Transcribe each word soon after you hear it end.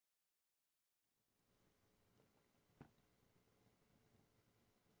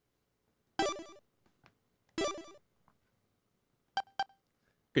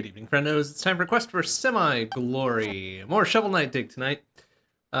Good evening, friendos. It's time for Quest for Semi-Glory. More Shovel Knight dig tonight.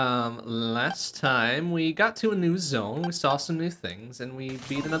 Last time we got to a new zone, we saw some new things, and we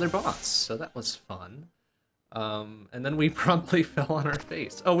beat another boss, so that was fun. And then we promptly fell on our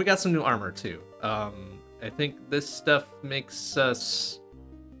face. Oh, we got some new armor, too. I think this stuff makes us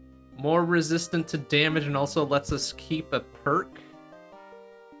more resistant to damage and also lets us keep a perk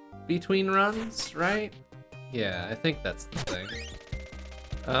between runs, right? Yeah, I think that's the thing.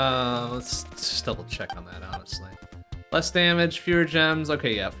 Let's just double check on that, honestly. Less damage, fewer gems.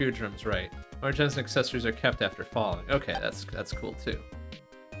 Okay, yeah, fewer gems, right. More gems and accessories are kept after falling. Okay, that's cool too.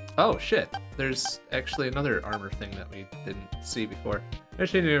 Oh shit, there's actually another armor thing that we didn't see before.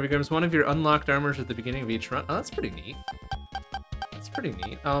 Actually, it becomes one of your unlocked armors at the beginning of each run. Oh, that's pretty neat. That's pretty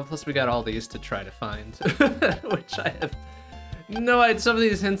neat. Oh, plus we got all these to try to find, which I have no idea. Some of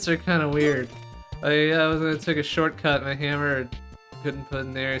these hints are kind of weird. I was gonna take a shortcut. My hammer couldn't put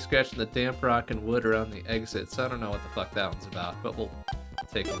in there. Scratching the damp rock and wood around the exit. So I don't know what the fuck that one's about, but we'll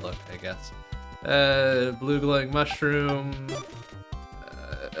take a look, I guess. Blue glowing mushroom.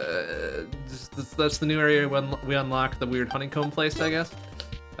 That's the new area when we unlock the weird honeycomb place, I guess.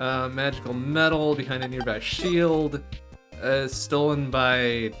 Magical metal behind a nearby shield. Stolen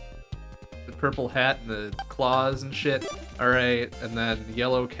by the purple hat and the claws and shit. Alright, and then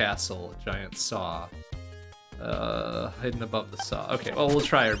yellow castle, giant saw. Hidden above the saw. Okay, well, we'll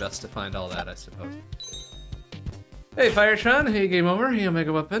try our best to find all that, I suppose. Hey, Firetron. Hey, Game Over. Hey,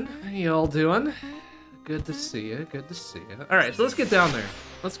 Omega Weapon. How you all doing? Good to see you. Good to see you. All right, so let's get down there.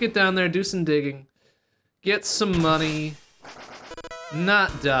 Let's get down there, do some digging, get some money,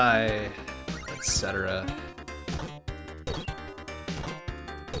 not die, etc.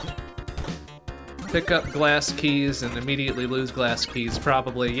 Pick up glass keys and immediately lose glass keys,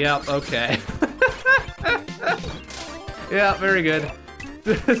 probably. Yep, okay. Yeah, very good.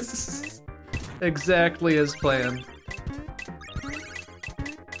 Exactly as planned.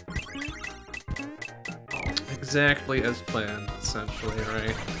 Exactly as planned, essentially,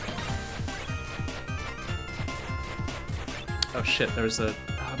 right? Oh shit, there's a...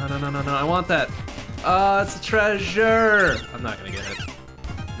 Oh, no, I want that! Oh, it's a treasure! I'm not gonna get it.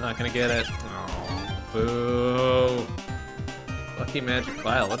 I'm not gonna get it. Oh, boo. Lucky magic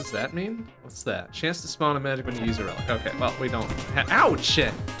vial, what does that mean? What's that? Chance to spawn a magic when you use a relic. Okay, well, we don't have... Ouch,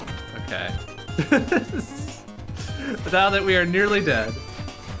 shit! Okay. Now that we are nearly dead.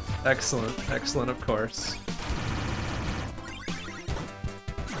 Excellent, excellent, of course.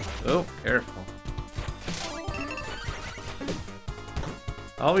 Oh, careful.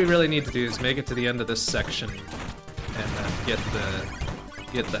 All we really need to do is make it to the end of this section and then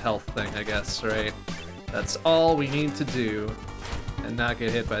get the health thing, I guess, right? That's all we need to do and not get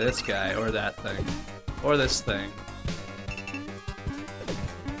hit by this guy or that thing or this thing.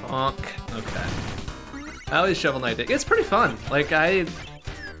 Honk. Okay. I always Shovel Knight it. It's pretty fun. Like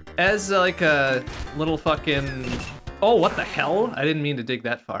as like a little fucking... Oh, what the hell? I didn't mean to dig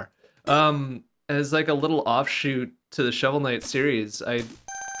that far. As like a little offshoot to the Shovel Knight series, I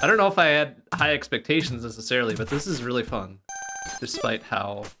don't know if I had high expectations necessarily, but this is really fun, despite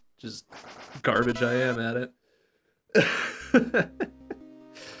how just garbage I am at it.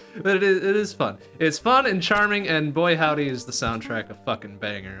 But it is fun. It's fun and charming, and boy howdy is the soundtrack a fucking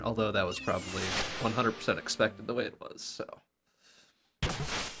banger, although that was probably 100% expected the way it was, so.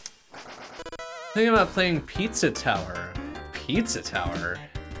 Thinking about playing Pizza Tower. Pizza Tower?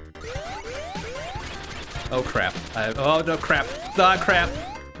 Oh crap. Oh no, crap. Ah, crap.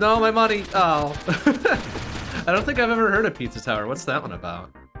 No, my money. Oh. I don't think I've ever heard of Pizza Tower. What's that one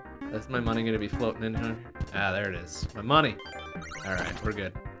about? Is my money gonna be floating in here? Ah, there it is. My money. Alright, we're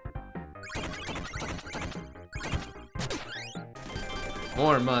good.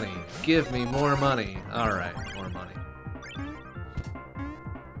 More money. Give me more money. Alright, more money.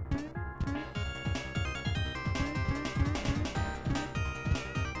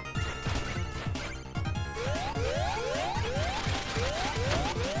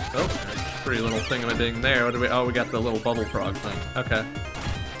 Oh, there's a pretty little thing there. What do we? Oh, we got the little bubble frog thing. Okay.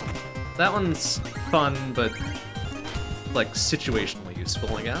 That one's fun, but like situationally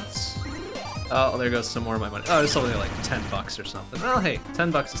useful, I guess. Oh, there goes some more of my money. Oh, it's only like 10 bucks or something. Well, hey,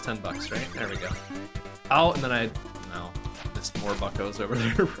 10 bucks is 10 bucks, right? There we go. Oh, and then no, just more buckos over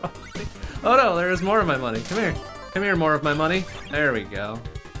there probably. Oh no, there is more of my money. Come here. Come here, more of my money. There we go.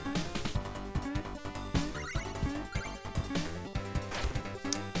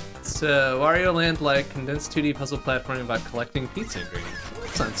 Wario Land-like condensed 2D puzzle platforming about collecting pizza ingredients.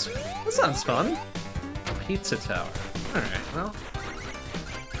 That sounds fun. Pizza Tower. Alright, well.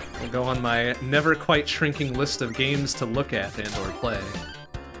 will go on my never quite shrinking list of games to look at and or play.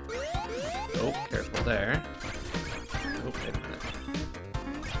 Oh, careful there. Oh, wait a minute.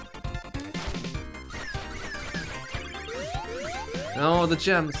 No, the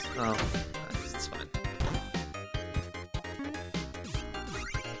gems. Oh, that's fine.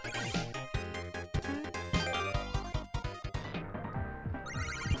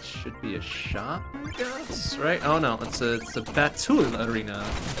 Should be a shop, I guess, right? Oh no, it's a Batul arena.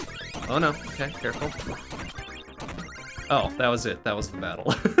 Oh no, okay, careful. Oh, that was it. That was the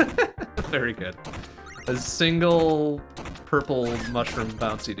battle. Very good. A single purple mushroom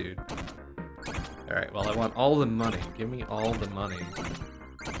bouncy dude. Alright, well I want all the money. Give me all the money.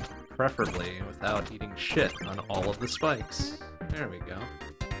 Preferably without eating shit on all of the spikes. There we go.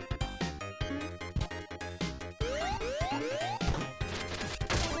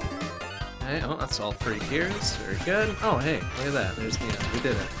 Okay, oh, that's all 3 gears. Very good. Oh, hey, look at that. There's the end. We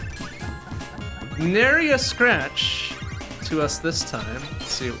did it. Nary a scratch to us this time.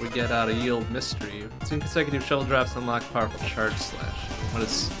 Let's see what we get out of Yield Mystery. 2 consecutive shovel drops unlock powerful charge slash. What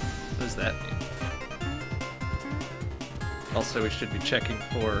does that mean? Also, we should be checking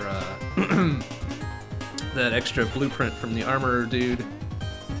for that extra blueprint from the armorer dude.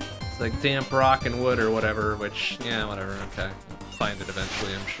 It's like damp rock and wood or whatever, which, yeah, whatever, okay. We'll find it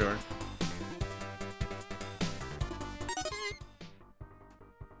eventually, I'm sure.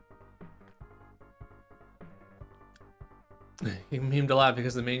 He memed a lot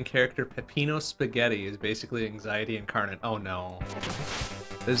because the main character, Peppino Spaghetti, is basically anxiety incarnate. Oh no.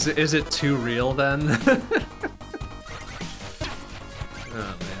 Is it too real then?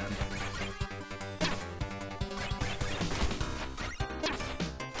 Oh man.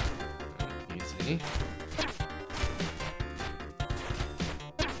 Easy.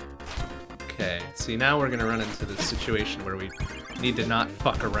 Okay, see now we're gonna run into the situation where we need to not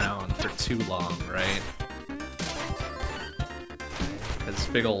fuck around for too long, right? Because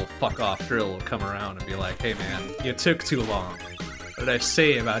big ol' fuck off drill will come around and be like, hey man, you took too long. What did I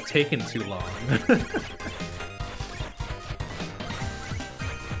say about taking too long?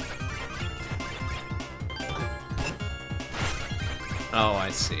 Oh, I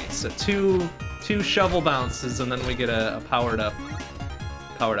see. So two shovel bounces and then we get a powered up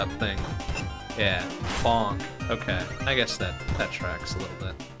thing. Yeah, bonk. Okay, I guess that tracks a little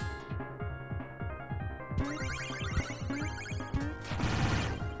bit.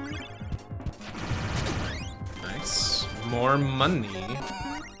 Nice. More money.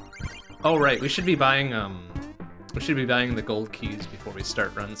 Oh right, we should be buying the gold keys before we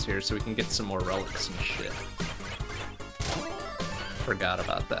start runs here so we can get some more relics and shit. Forgot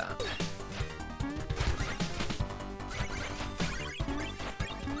about that.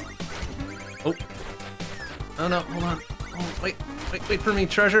 Oh. Oh no, hold on. Oh, wait for me,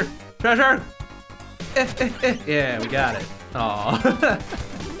 treasure! Treasure! Yeah, we got it. Aw.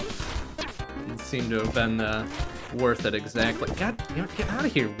 It seemed to have been worth it exactly. God, get out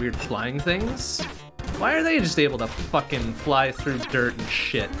of here, weird flying things. Why are they just able to fucking fly through dirt and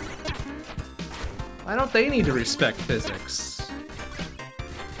shit? Why don't they need to respect physics?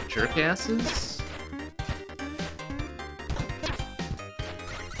 Jerkasses?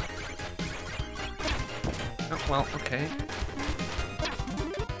 Oh, well, okay.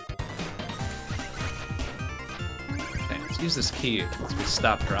 Okay, let's use this key once we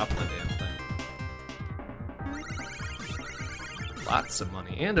stop dropping the damn thing. Lots of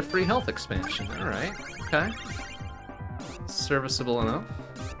money, and a free health expansion, alright, okay. Serviceable enough.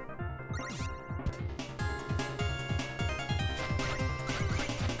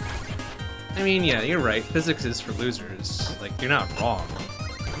 I mean, yeah, you're right. Physics is for losers. Like, you're not wrong.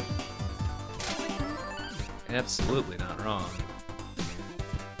 Absolutely not wrong.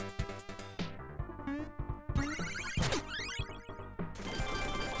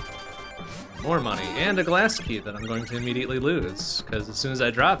 More money, and a glass key that I'm going to immediately lose, because as soon as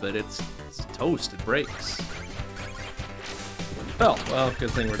I drop it, it's toast, it breaks. Oh, well, good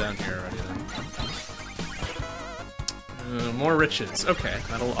thing we're down here already then. More riches. Okay,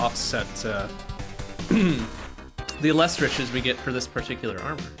 that'll offset the less riches we get for this particular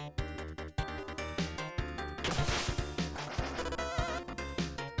armor.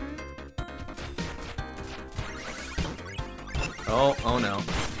 Oh no.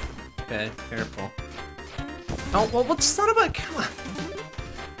 Okay, careful. Oh, well, what son of a... Come on.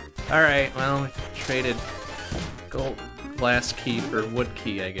 Alright, well, we traded gold glass key for wood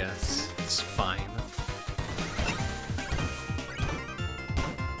key, I guess. It's fine.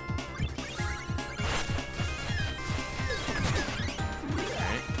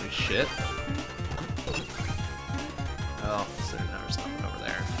 Shit. Oh, so there's nothing over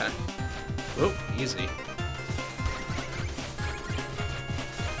there. Okay. Oop, easy.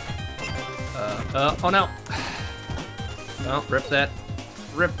 Oh no! Oh, rip that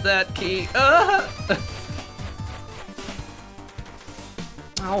key.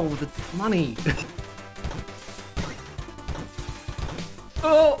 Oh, the money.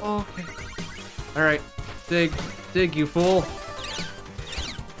 Oh, okay. All right, dig, you fool.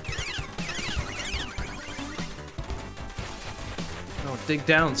 Oh, dig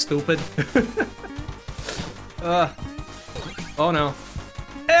down, stupid. Oh no.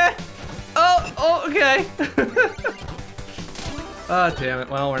 Oh, okay. Oh, damn it.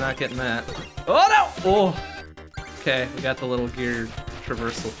 Well, we're not getting that. Oh, no! Oh! Okay, we got the little gear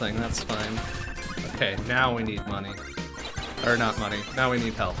traversal thing. That's fine. Okay, now we need money. Or not money. Now we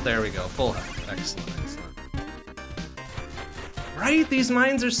need health. There we go. Full health. Excellent, excellent. Right? These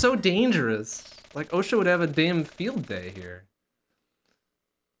mines are so dangerous. Like, OSHA would have a damn field day here.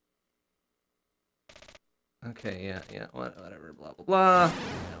 Okay, yeah, whatever, blah, blah, blah. Now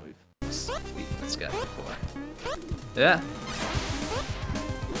we've beaten this guy before. Yeah.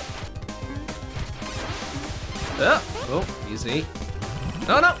 Oh, easy.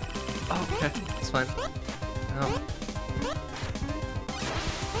 No, no! Oh, okay, it's fine. No.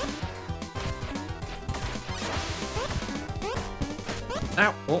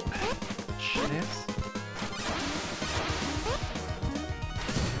 Ow! Oh, shit ass.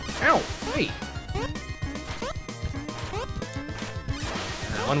 Ow! Wait!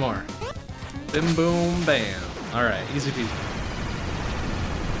 One more. Bim boom bam. Alright, easy peasy.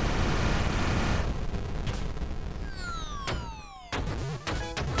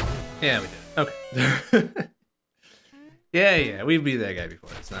 Yeah, we did. Okay. yeah, we beat that guy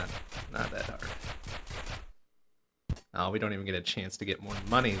before. It's not that hard. Oh, we don't even get a chance to get more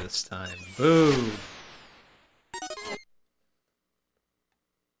money this time. Boo!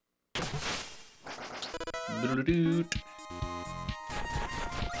 Doot.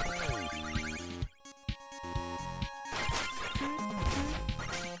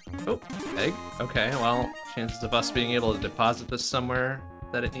 Oh, egg. Okay, well, chances of us being able to deposit this somewhere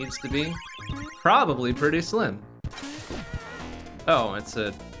that it needs to be, probably pretty slim. Oh, it's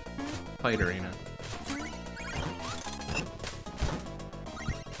a fight arena.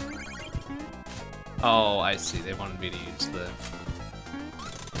 Oh, I see. They wanted me to use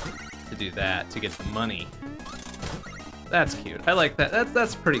to do that, to get the money. That's cute. I like that.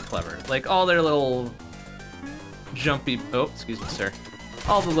 That's pretty clever. Like, all their little jumpy... Oh, excuse me, sir.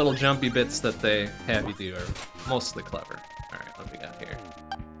 All the little jumpy bits that they have you do are mostly clever. Alright, what do we got here?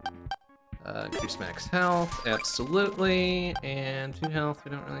 Increase max health, absolutely. And 2 health,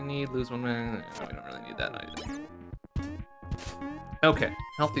 we don't really need. Lose 1 man, no, we don't really need that either. Okay,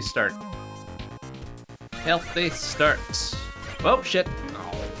 healthy start. Healthy start. Oh, shit.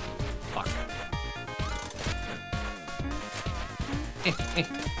 Oh, fuck. Okay,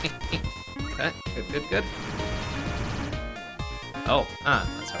 good. Oh,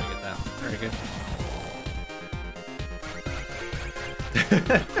 that's how we get that. Very good.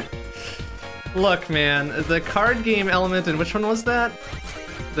 Look, man, the card game element, and which one was that?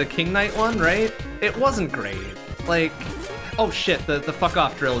 The King Knight one, right? It wasn't great. Like, oh shit, the fuck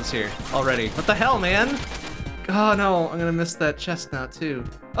off drill is here already. What the hell, man? Oh no, I'm gonna miss that chest now too.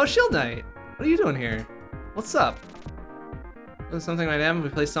 Oh, Shield Knight, what are you doing here? What's up? Something might happen if we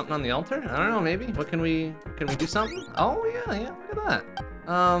place something on the altar? I don't know, maybe. What can we do something? Oh yeah, look at that.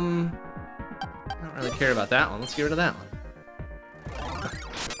 I don't really care about that one. Let's get rid of that one.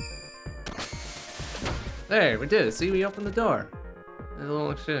 There, we did it. See, we opened the door. A little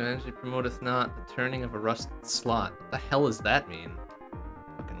exchange, she promoteth not the turning of a rusted slot. What the hell does that mean?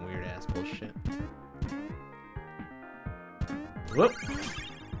 Fucking weird ass bullshit. Whoop.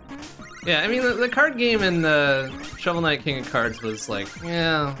 Yeah, I mean, the card game in Shovel Knight King of Cards was like,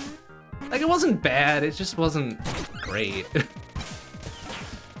 yeah, like it wasn't bad, it just wasn't great.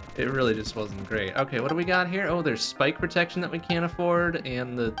 It really just wasn't great. Okay, what do we got here? Oh, there's spike protection that we can't afford,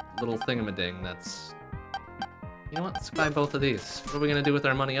 and the little thingamading that's... You know what, let's buy both of these. What are we gonna do with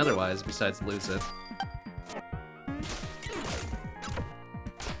our money otherwise, besides lose it?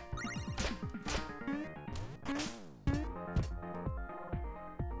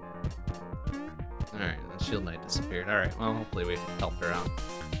 Alright, the Shield Knight disappeared. Alright, well, hopefully we helped her out.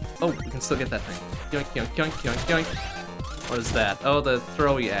 Oh, we can still get that thing. Yoink, yoink, yoink, yoink, yoink. What is that? Oh, the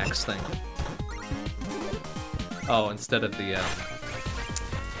throwy axe thing. Oh, instead of the,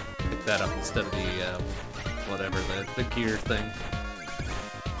 pick that up instead of the, whatever, the gear thing.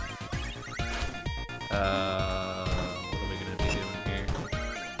 What are we gonna be doing here?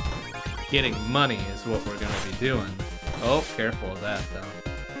 Getting money is what we're gonna be doing. Oh, careful of that, though.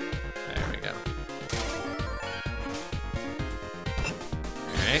 There we go.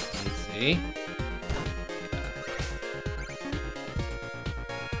 Alright, easy.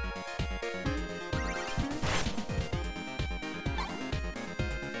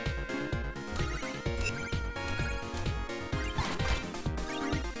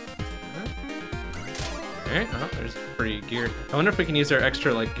 Alright, oh, there's free gear. I wonder if we can use our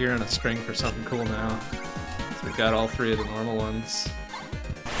extra, like, gear on a string for something cool now. So we've got all 3 of the normal ones.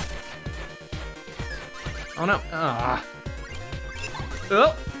 Oh no! Ah!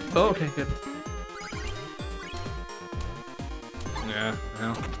 Oh! Oh, okay, good. Yeah,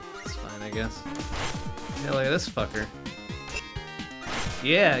 well, it's fine, I guess. Yeah, look at this fucker.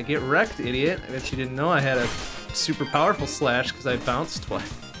 Yeah, get wrecked, idiot. I bet you didn't know I had a super powerful slash because I bounced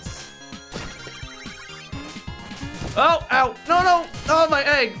twice. Oh, ow! No, no! Oh, my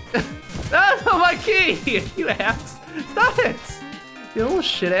egg! Oh, my key! You ass! Stop it! You little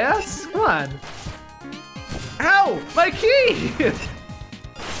shit ass! Come on! Ow! My key!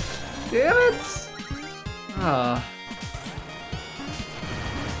 Damn it! Ah.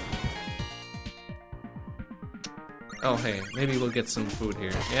 Oh, hey, maybe we'll get some food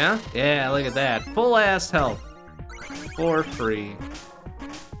here. Yeah? Yeah, look at that. Full ass health. For free.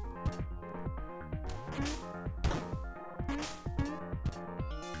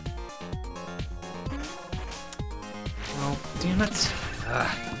 Damn it.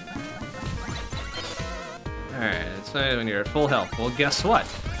 Alright, so when you're at full health. Well, guess what?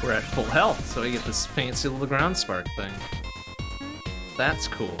 We're at full health, so we get this fancy little ground spark thing. That's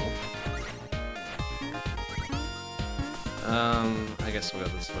cool. I guess we'll go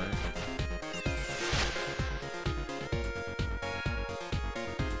this way.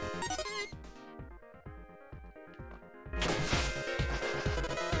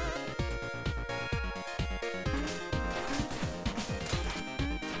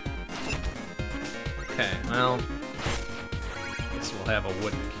 Okay, well, I guess we'll have a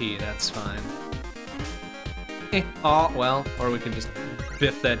wooden key, that's fine. Oh, well, or we can just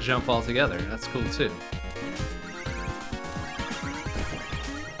biff that jump altogether, that's cool too.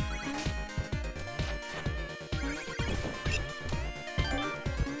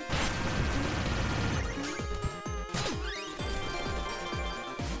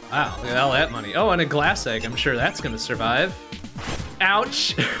 Wow, look at all that money. Oh, and a glass egg, I'm sure that's gonna survive.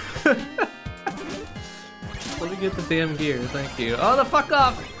 Ouch! Let me get the damn gear, thank you. Oh, the fuck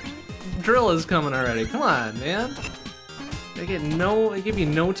off! Drill is coming already. Come on, man. They give you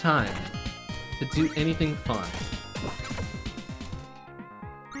no time to do anything fun.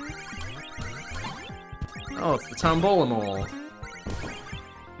 Oh, it's the Tombola Mole.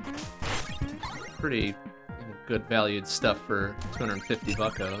 Pretty good valued stuff for 250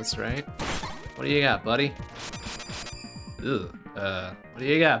 buckos, right? What do you got, buddy? Ugh. What do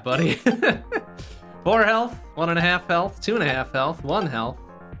you got, buddy? 4 health, 1.5 health, 2.5 health, 1 health,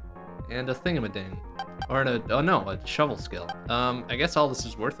 and a thingamading. Or a shovel skill. I guess all this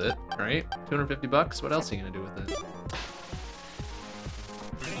is worth it, right? 250 bucks? What else are you gonna do with it?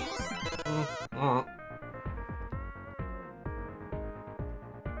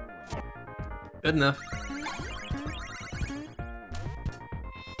 Good enough.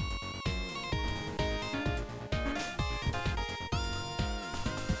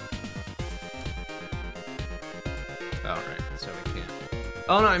 Alright, so we can't.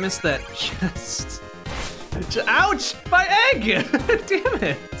 Oh no, I missed that chest. Ouch! My egg! Damn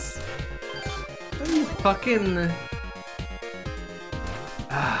it! What are you fucking...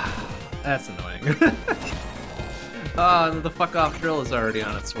 Ah, that's annoying. Oh, the fuck off drill is already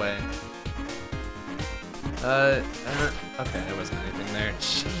on its way. Okay, there wasn't anything there.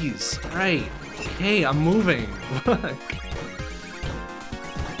 Jeez, right. Okay, I'm moving. Look.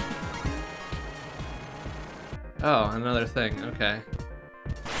 Oh, another thing, okay.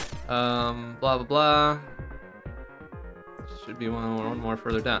 Blah, blah, blah. Should be one more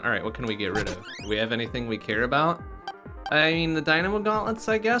further down. Alright, what can we get rid of? Do we have anything we care about? I mean, the Dynamo Gauntlets,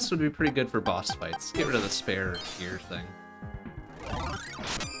 I guess, would be pretty good for boss fights. Get rid of the spare gear thing.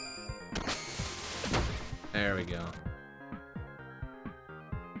 There we go.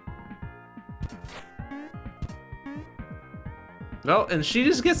 Oh, and she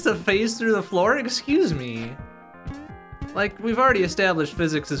just gets to phase through the floor? Excuse me. Like, we've already established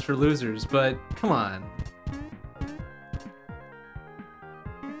physics is for losers, but come on.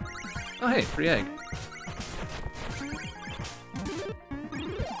 Oh hey, free egg.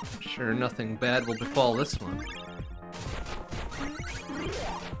 Sure nothing bad will befall this one.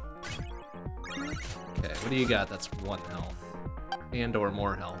 Okay, what do you got? That's 1 health. And or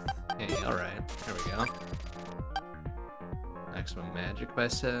more health. Hey, alright. There we go. Maximum magic by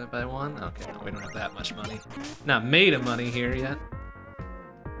 1? Okay, no, we don't have that much money. Not made of money here yet.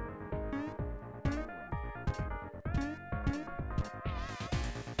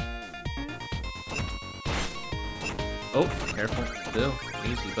 Oh, careful. Still.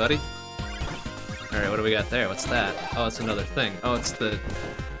 Easy, buddy. Alright, what do we got there? What's that? Oh, it's another thing. Oh, it's the...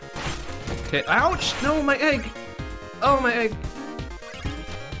 Okay. Ouch! No, my egg! Oh, my egg!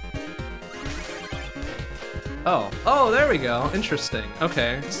 Oh. Oh, there we go. Interesting.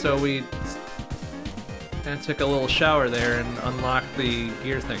 Okay, so we kind of took a little shower there and unlocked the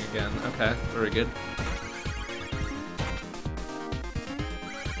gear thing again. Okay, very good.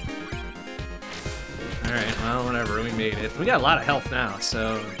 Alright, well, whatever, we made it. We got a lot of health now,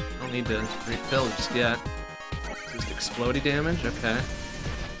 so don't need to refill just yet. Just explodey damage? Okay.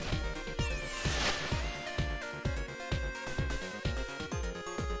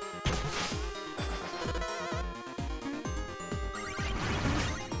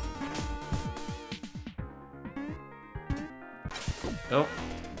 Oh,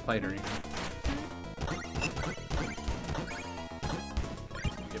 fighter.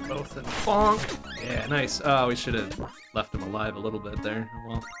 Get both in bonk. Yeah, nice. Oh, we should have left him alive a little bit there.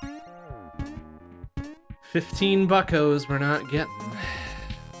 Well, 15 buckos we're not getting.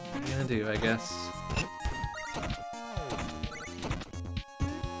 What are you gonna do, I guess?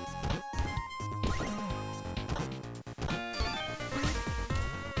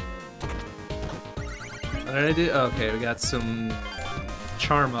 What did I do? Okay, we got some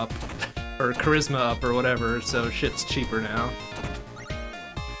charm up, or charisma up, or whatever, so shit's cheaper now.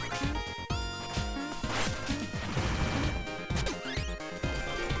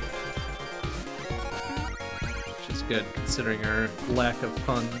 Which is good, considering our lack of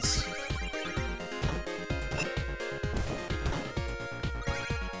funds.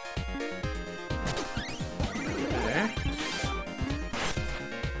 Okay.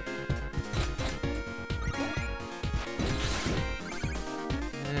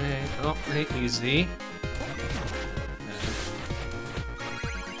 Oh, ain't easy.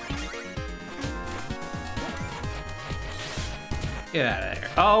 Get out of there.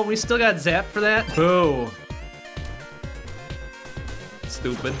 Oh, we still got zapped for that? Boo.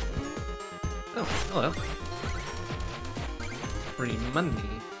 Stupid. Oh, hello. Free money.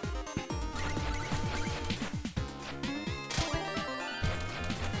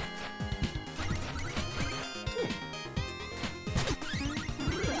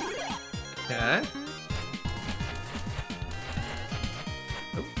 Okay.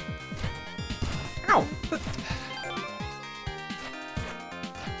 Oh. Ow!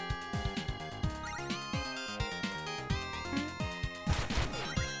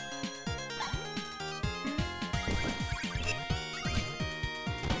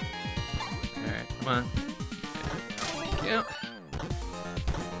 Alright, come on. Yeah.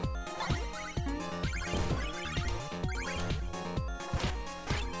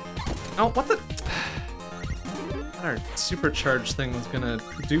 Oh, what the? Our supercharge thing was gonna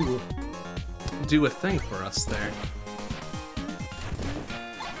do a thing for us there.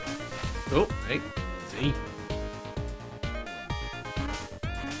 Oh, hey, Z.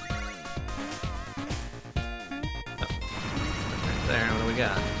 Oh. Right there, what do we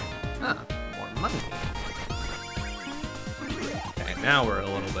got? Ah, more money. Okay, now we're a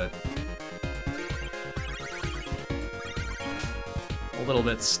little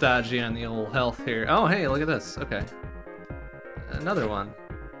bit stodgy on the old health here. Oh, hey, look at this. Okay. Another one.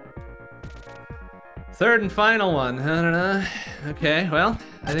 Third and final one. I don't know. Okay, well,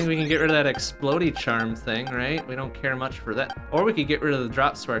 I think we can get rid of that explodey charm thing, right? We don't care much for that. Or we could get rid of the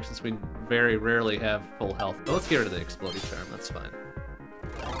drop spark since we very rarely have full health. But let's get rid of the explodey charm. That's fine.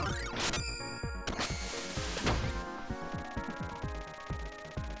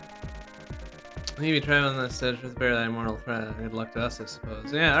 Maybe try on the stage with bear that immortal threat. Good luck to us, I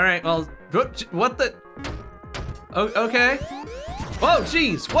suppose. Yeah, alright, well, what the? Oh, okay. Whoa,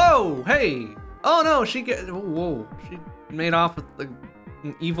 jeez, whoa, hey. Oh no, she whoa, she made off with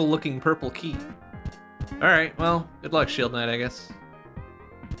an evil-looking purple key. Alright, well, good luck, Shield Knight, I guess.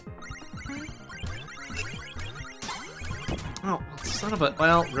 Oh, son of a,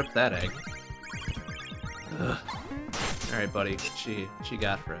 well, rip that egg. Ugh. Alright, buddy, she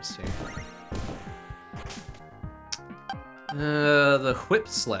got for us here. The whip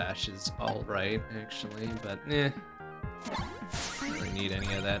slash is alright, actually, but eh. Don't really need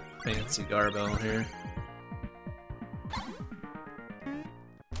any of that fancy garbo here.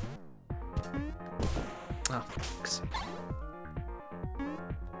 Oh, for fuck's sake.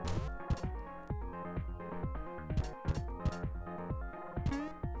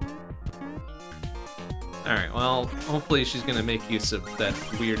 Alright, well, hopefully she's gonna make use of that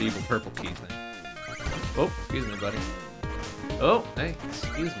weird evil purple key thing. Oh, excuse me, buddy. Oh, hey,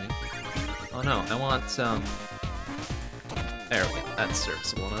 excuse me. Oh no, I want some... There we go, that's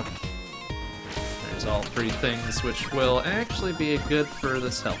serviceable enough. There's all 3 things, which will actually be good for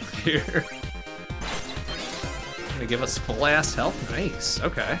this health here. Gonna give us full ass health? Nice,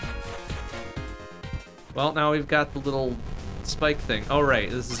 okay. Well, now we've got the little spike thing. Oh right,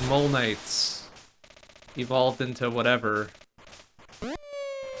 this is Mole Knight's evolved into whatever.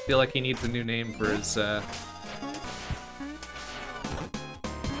 Feel like he needs a new name for his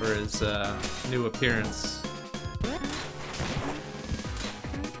new appearance.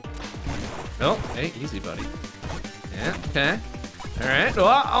 Oh, hey, easy, buddy. Yeah, okay. Alright.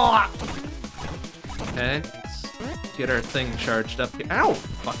 Oh. Okay, let's get our thing charged up here. Ow!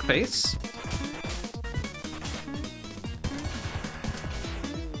 Fuckface.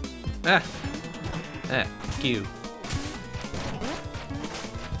 Ah. Ah, Q.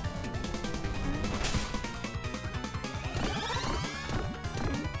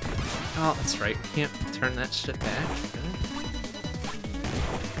 Oh, that's right. We can't turn that shit back.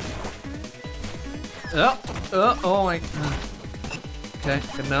 Oh my. Okay,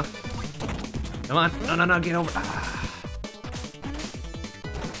 good enough. Come on. No, get over. Ah.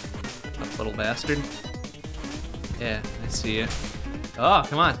 Up, little bastard. Yeah, I see you. Oh,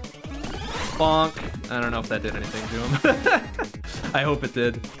 come on. Bonk. I don't know if that did anything to him. I hope it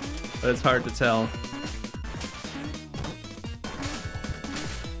did, but it's hard to tell.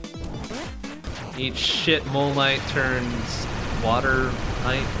 Eat shit, Mole Knight turns Water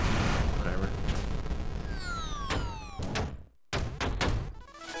Knight. Whatever.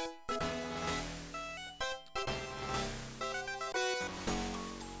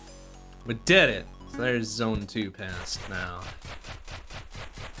 We did it! So there's Zone 2 passed now.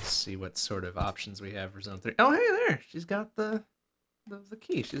 See what sort of options we have for Zone 3. Oh, hey there! She's got the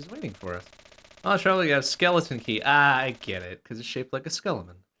key. She's waiting for us. Oh, Charlie got a skeleton key. Ah, I get it, because it's shaped like a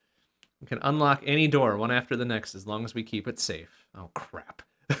skeleton. We can unlock any door, one after the next, as long as we keep it safe. Oh, crap.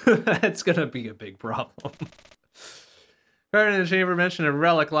 That's gonna be a big problem. Guard in the chamber mentioned a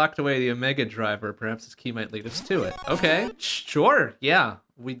relic locked away the Omega driver. Perhaps this key might lead us to it. Okay, sure. Yeah,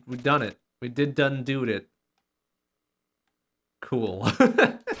 we done it. We did do it. Cool.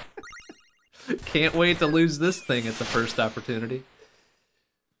 Can't wait to lose this thing at the first opportunity.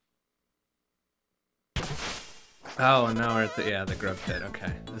 Oh, and now we're at the grub pit.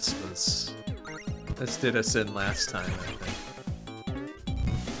 Okay, this did us in last time, I think.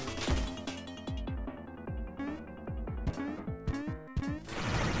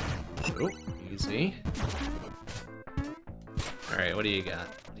 Oh, easy. All right, what do you got?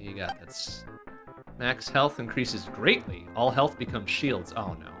 What do you got? That's max health increases greatly. All health becomes shields.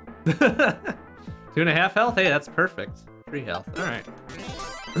 Oh no. 2.5 health? Hey, that's perfect. 3 health. Alright.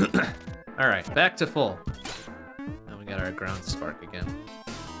 Alright, back to full. Now we got our ground spark again.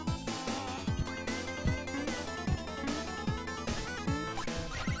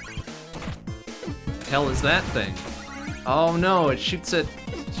 The hell is that thing? Oh no, it shoots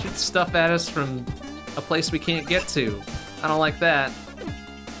stuff at us from a place we can't get to. I don't like that.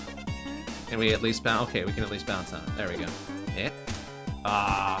 Can we at least bounce? Okay, we can at least bounce on it. There we go. Yeah.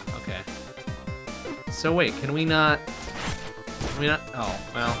 Ah, okay. So wait, can we not? Oh,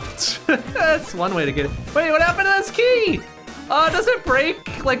 well. That's one way to get it. Wait, what happened to this key? Does it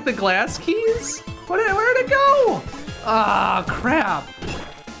break, like, the glass keys? Where'd it go? Ah, crap.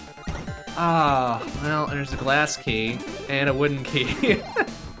 Ah, well, there's a glass key and a wooden key.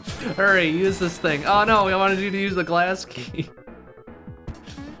 Hurry, use this thing. Oh no, we wanted you to use the glass key.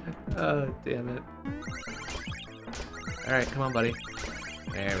 Oh, damn it. Alright, come on, buddy.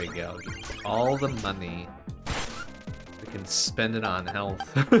 There we go. All the money. We can spend it on health.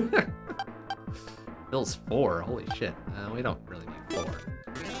 Bill's 4, holy shit. We don't really need 4.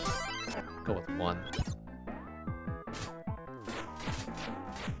 Go with 1.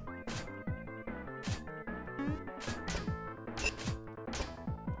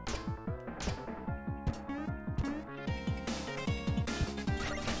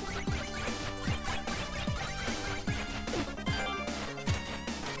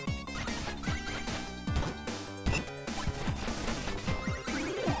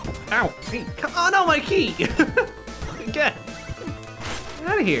 Ow! Hey, come on, oh, my key! Get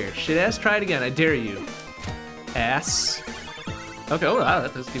out of here, shit ass. Try it again. I dare you. Ass. Okay, oh wow,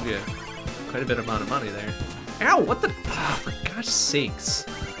 that does give you quite a bit amount of money there. Ow, what the? Ah, for gosh sakes.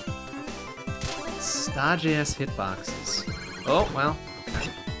 Stodgy ass hitboxes. Oh, well.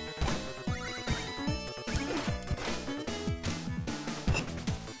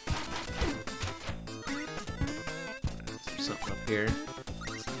 something up here.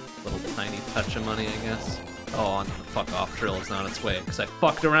 Little tiny touch of money, I guess. Oh, and the fuck off drill is on its way, because I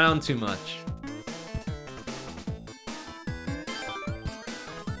fucked around too much.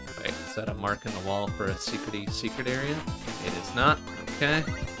 Wait, is that a mark in the wall for a secret area? It is not. Okay.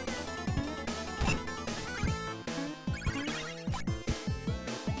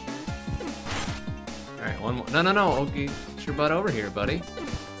 Alright, one more. No. Okay, get your butt over here, buddy.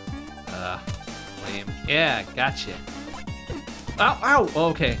 Lame. Yeah, gotcha. Ow!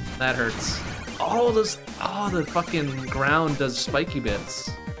 Okay, that hurts. Oh, the fucking ground does spiky bits.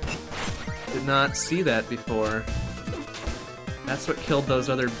 Did not see that before. That's what killed those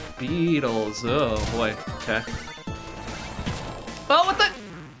other beetles. Oh boy. Okay. Oh, what the?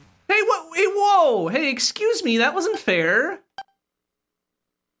 Hey, what? Hey, whoa! Hey, excuse me, that wasn't fair.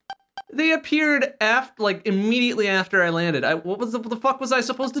 They appeared after, like, immediately after I landed. What the fuck was I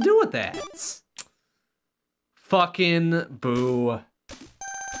supposed to do with that? Fucking boo.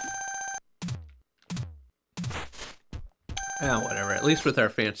 Oh, whatever. At least with our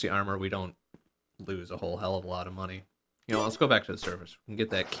fancy armor, we don't lose a whole hell of a lot of money. You know, let's go back to the surface. We can get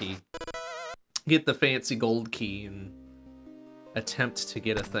that key. Get the fancy gold key and attempt to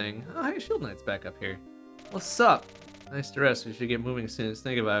get a thing. Oh, hey, Shield Knight's back up here. What's up? Nice to rest. We should get moving as soon as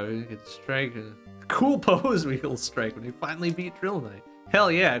think about it. We could strike a cool pose we will strike when we finally beat Drill Knight.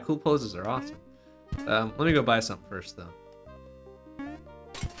 Hell yeah, cool poses are awesome. Let me go buy something first, though. And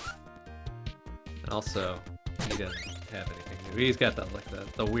also, he doesn't have anything new. He's got the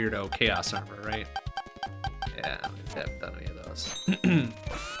weirdo chaos armor, right? Yeah, we haven't done any of those. Alright,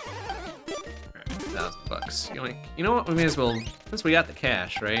 $1,000. You know what? We may as well, since we got the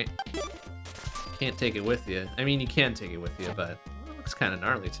cash, right? Can't take it with you. I mean, you can take it with you, but it looks kind of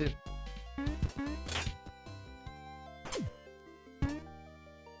gnarly too.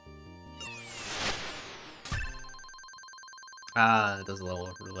 Ah, it does a little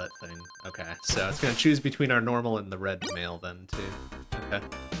roulette thing. Okay, so it's gonna choose between our normal and the red mail then too. Okay.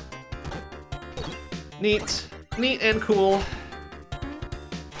 Neat and cool.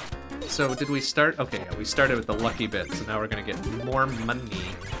 So did we start? Okay, yeah, we started with the lucky bit, so now we're gonna get more money.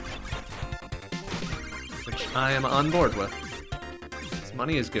 Which I am on board with. This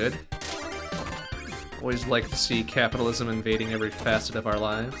money is good. Always like to see capitalism invading every facet of our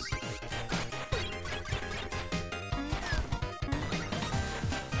lives.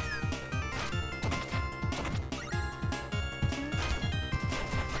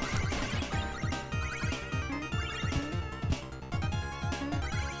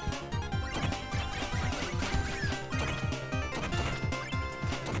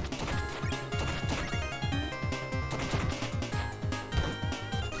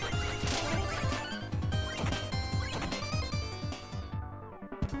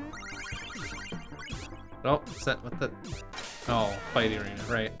 Oh, is that what the... Oh, fight arena,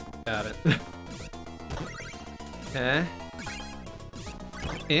 right. Got it. Okay.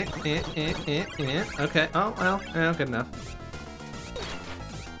 Okay, oh, well, yeah, good enough.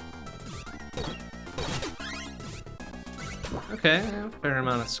 Okay, yeah, fair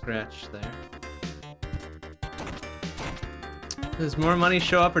amount of scratch there. Does more money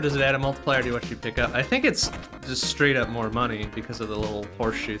show up, or does it add a multiplier to what you pick up? I think it's just straight up more money because of the little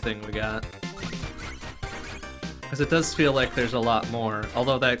horseshoe thing we got. Because it does feel like there's a lot more,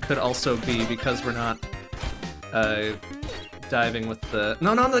 although that could also be because we're not diving with the...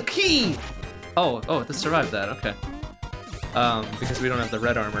 No, the key! Oh, this survived that, okay. Because we don't have the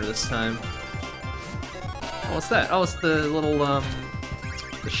red armor this time. Oh, what's that? Oh, it's the little,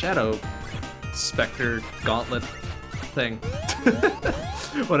 the Shadow Spectre Gauntlet thing.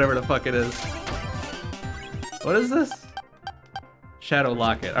 Whatever the fuck it is. What is this? Shadow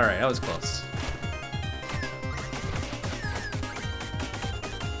Locket. Alright, that was close.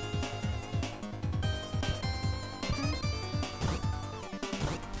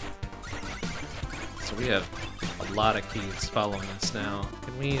 We have a lot of keys following us now.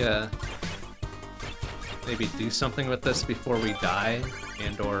 Can we, maybe do something with this before we die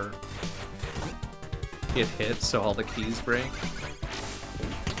and/or get hit so all the keys break?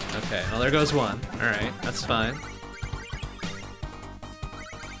 Okay, well there goes one. Alright, that's fine.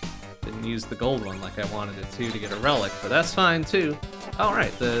 Didn't use the gold one like I wanted it to get a relic, but that's fine too.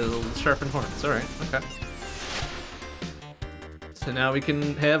 Alright, the sharpened horns. Alright, okay. So now we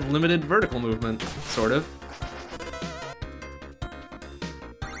can have limited vertical movement, sort of.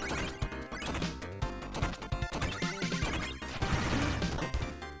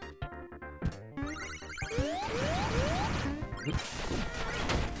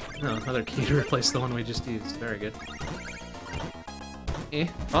 Oh, another key to replace the one we just used. Very good.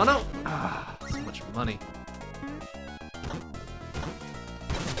 Oh no! Ah, so much money.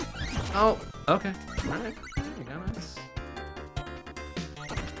 Oh, okay. Alright. There you go, nice.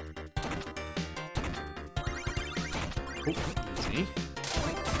 Oh, easy.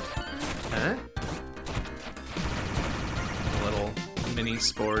 Okay. Little mini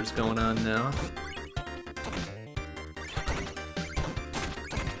spores going on now.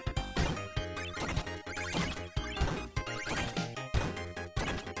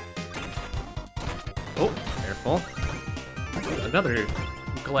 Oh, careful. Another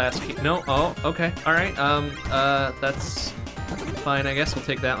glass key. No, oh, okay. Alright, that's fine, I guess we'll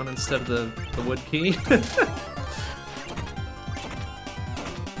take that one instead of the wood key.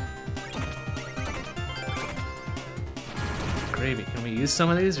 Gravy, can we use some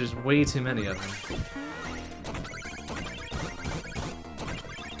of these? There's way too many of them.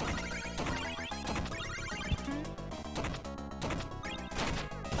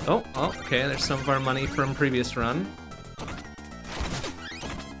 Oh, okay, there's some of our money from previous run.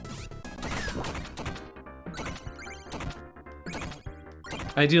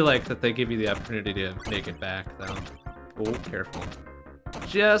 I do like that they give you the opportunity to make it back, though. Oh, careful.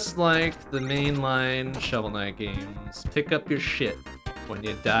 Just like the mainline Shovel Knight games, pick up your shit when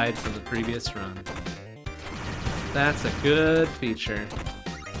you died from the previous run. That's a good feature.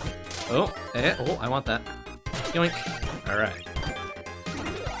 Oh, oh, I want that. Yoink. Alright.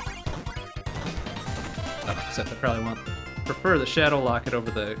 Oh, except I probably prefer the Shadow Locket over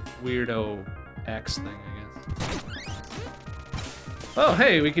the weirdo axe thing, I guess. Oh,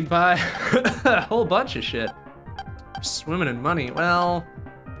 hey, we could buy a whole bunch of shit. We're swimming in money. Well,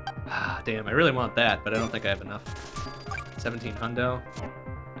 damn, I really want that, but I don't think I have enough. 17 hundo.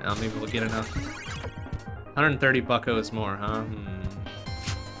 Well, maybe we'll get enough. 130 buckos more, huh?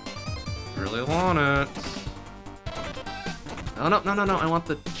 Really want it. Oh, no, no, no, no, I want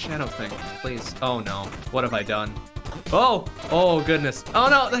the shadow thing, please. Oh, no. What have I done? Oh! Oh, goodness. Oh,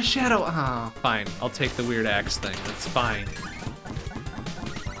 no, the shadow. Ah, fine. I'll take the weird axe thing. That's fine.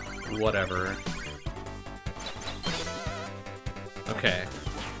 Whatever. Okay.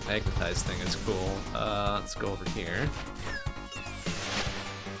 Magnetize thing is cool. Let's go over here.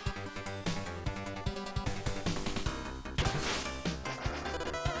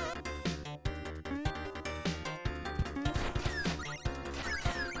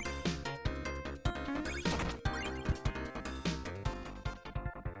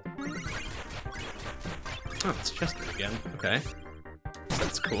 Oh, it's Chester again. Okay.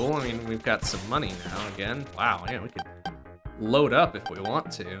 That's cool. I mean, we've got some money now again. Wow, yeah, we could load up if we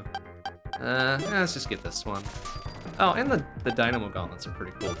want to. Let's just get this one. Oh, and the Dynamo Gauntlets are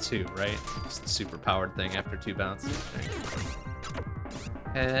pretty cool too, right? It's the super powered thing after 2 bounces.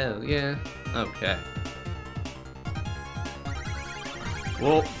 Hell yeah. Okay.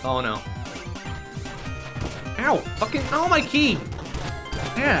 Whoa. Oh no. Ow! Fucking, oh my key!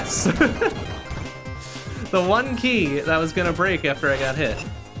 Yes! The one key that was gonna break after I got hit.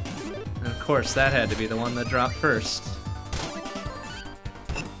 And of course, that had to be the one that dropped first.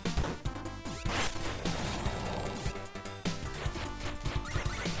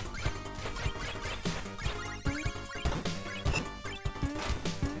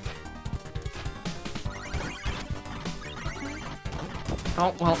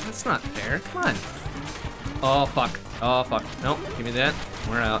 Oh, well, that's not fair. Come on. Oh, fuck. Oh, fuck. Nope, give me that.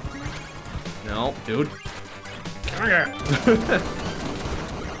 We're out. No, dude. Come here.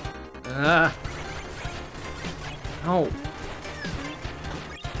 No.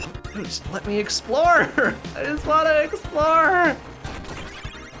 Dude, just let me explore. I just want to explore.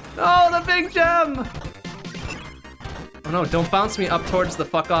 No, the big gem. Oh no, don't bounce me up towards the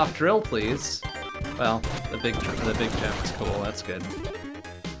fuck off drill, please. Well, the big gem is cool. That's good.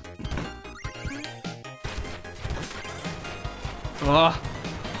 Oh.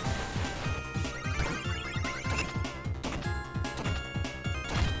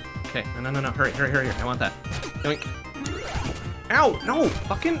 Okay, no, hurry, I want that. Yoink. Ow, no,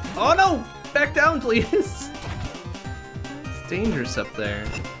 fucking, oh no, back down, please. It's dangerous up there.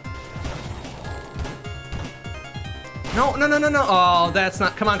 No, oh, that's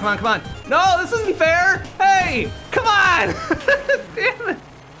not, come on. No, this isn't fair, hey, come on. Damn it.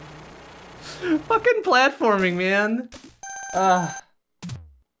 Fucking platforming, man.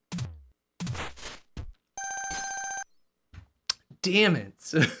 Damn it.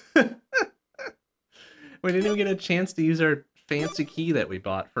 We didn't even get a chance to use our fancy key that we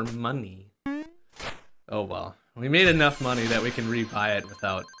bought for money. Oh well. We made enough money that we can rebuy it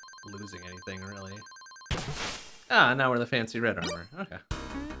without losing anything, really. Ah, now we're the fancy red armor. Okay.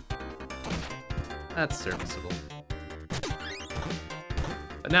 That's serviceable.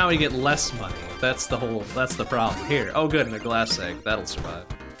 But now we get less money. That's the problem here. Oh good, and a glass egg. That'll survive.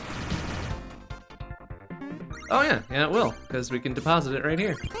 Oh yeah, yeah it will, because we can deposit it right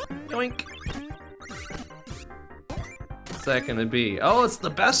here. Yoink. What's that gonna be? Oh, it's the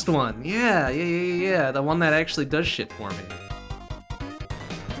best one. Yeah. The one that actually does shit for me.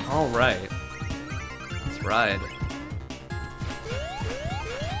 All right. Let's ride.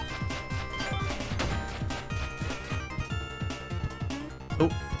 Oh,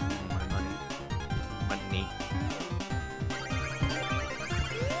 my money. Money.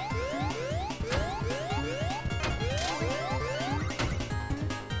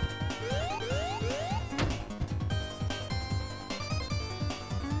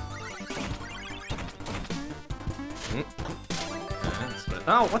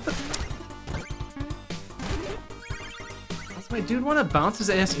 Oh, what the? Does my dude want to bounce his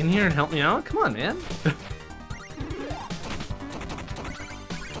ass in here and help me out? Come on, man.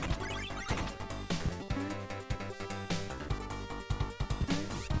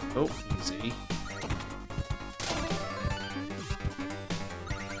 Oh, easy.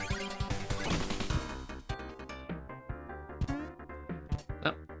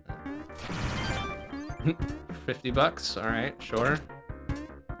 Oh. $50, all right, sure.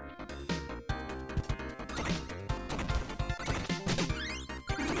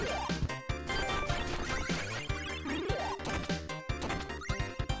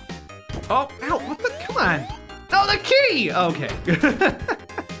 Oh, ow, what the, come on. Oh, the key! Okay.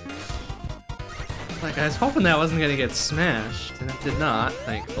 Like, I was hoping that wasn't gonna get smashed, and it did not,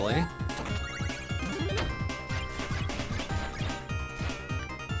 thankfully.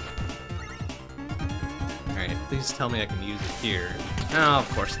 Alright, please tell me I can use it here. No, of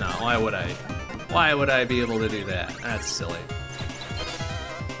course not. Why would I? Why would I be able to do that? That's silly.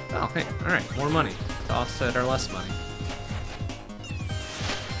 Oh, hey, alright, more money to offset our less money.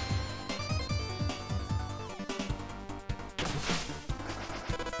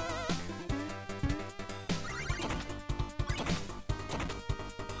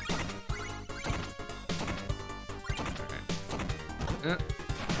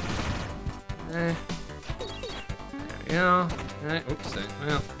 There we go. Alright, oops,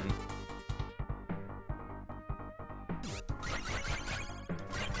 well.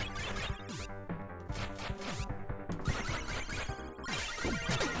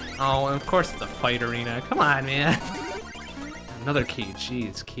 Oh, and of course it's a fight arena. Come on, man. Another key.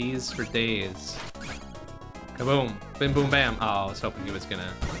 Jeez, keys for days. Kaboom. Bim, boom, bam. Oh, I was hoping he was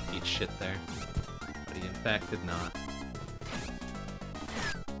gonna eat shit there. But he in fact did not.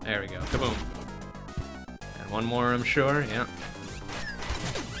 There we go. Kaboom. And one more, I'm sure. Yeah.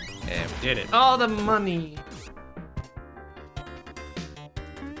 Yeah, we did it. Oh, the money!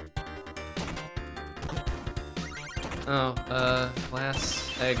 Oh,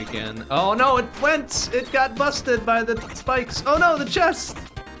 glass egg again. Oh no, it went! It got busted by the spikes. Oh no, the chest!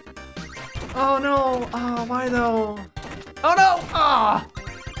 Oh no! Oh, why though? Oh no! Ah!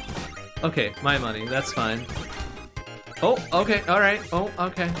 Okay, my money. That's fine. Oh, okay, alright. Oh,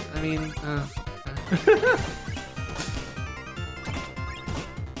 okay. I mean,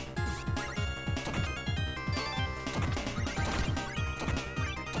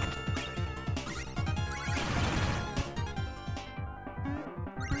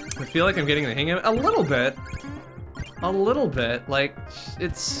 I feel like I'm getting the hang of it a little bit. A little bit. Like,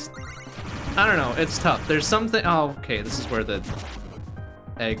 it's... I don't know, it's tough. There's something... Oh, okay, this is where the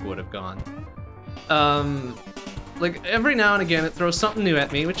egg would have gone. Like, every now and again it throws something new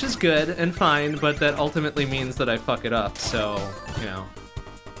at me, which is good and fine, but that ultimately means that I fuck it up, so, you know.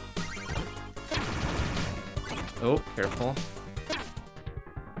 Oh, careful.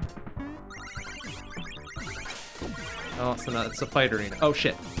 Oh, so now it's a fight arena. Oh,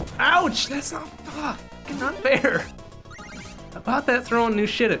 shit. Ouch! That's not... Fuck! Not fair! About that throwing new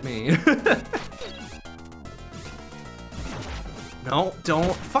shit at me. No,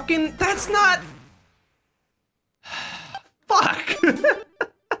 don't fucking... That's not... Fuck!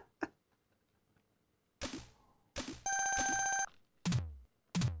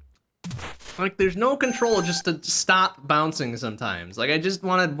 Like, there's no control just to stop bouncing sometimes. Like, I just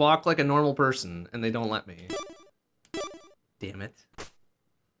want to walk like a normal person, and they don't let me. Damn it.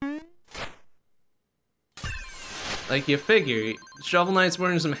 Like, you figure, Shovel Knight's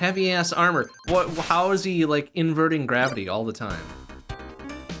wearing some heavy-ass armor. What? How is he, like, inverting gravity all the time?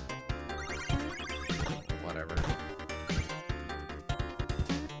 Whatever.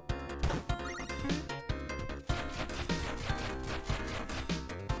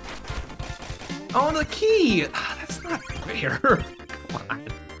 Oh, the key! Ah, that's not fair. Come on.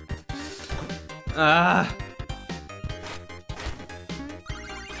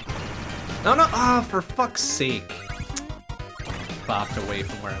 No, no! Ah, for fuck's sake. Bopped away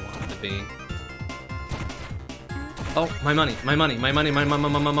from where I wanted to be. Oh, my money, my money, my money,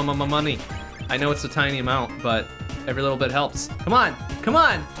 my money. I know it's a tiny amount, but every little bit helps. Come on, come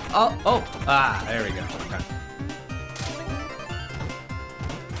on. Oh, there we go. Okay.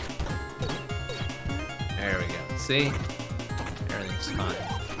 There we go. See? Everything's fine.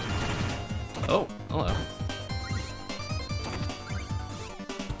 Oh, hello.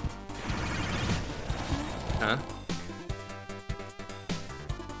 Huh?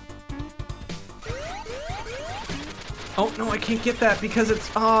 Oh, no, I can't get that because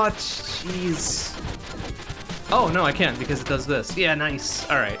it's... Oh, jeez. Oh, no, I can't because it does this. Yeah, nice.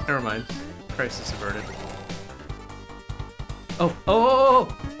 All right, never mind. Crisis averted.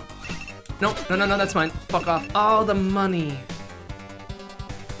 Oh. No, that's mine. Fuck off. Oh, the money.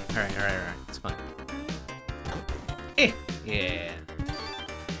 All right. It's fine. Yeah.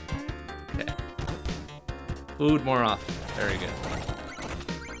 Okay. Food more often. Very good.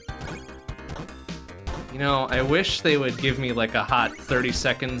 You know, I wish they would give me like a hot 30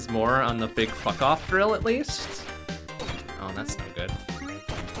 seconds more on the big fuck off drill at least. Oh, that's no good.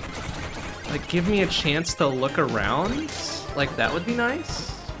 Like, give me a chance to look around. Like, that would be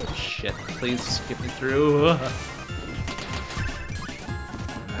nice. Oh, shit, please get me through.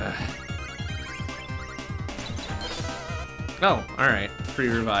 Oh, alright. Free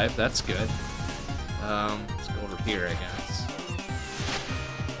revive, that's good. Let's go over here, I guess.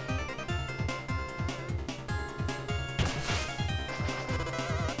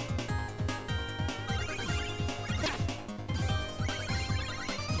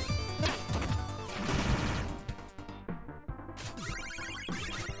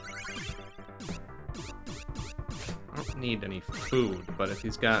 Need any food, but if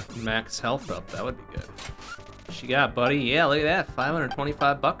he's got max health up, that would be good. What you got, buddy? Yeah, look at that,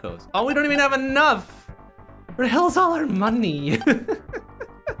 525 buckos. Oh, we don't even have enough! Where the hell's all our money?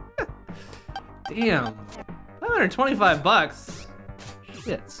 Damn, 525 bucks?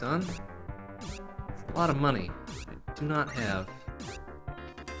 Shit, son. That's a lot of money. I do not have.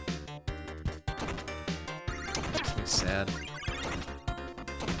 Makes me sad.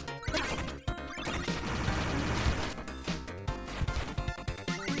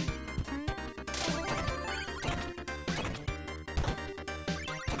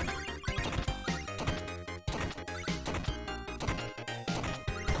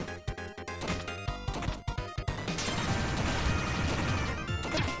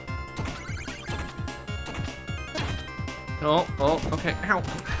 Oh, okay, ow.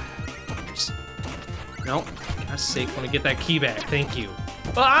 Just, no, for God's sake, let me get that key back, thank you.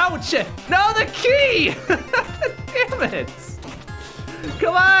 Oh, ouch! No, the key! Damn it!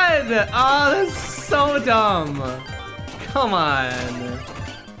 Come on! Oh, that's so dumb. Come on.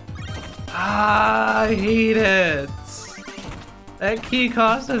 Ah, I hate it. That key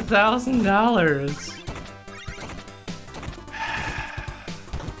cost $1,000.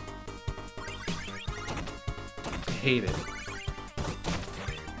 I hate it.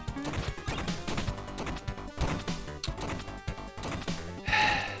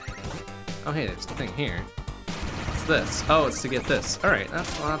 Oh hey, there's the thing here. What's this? Oh, it's to get this. Alright,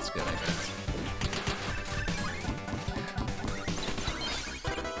 that's good, I guess.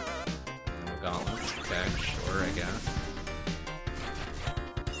 Gauntlets, okay, sure, I guess.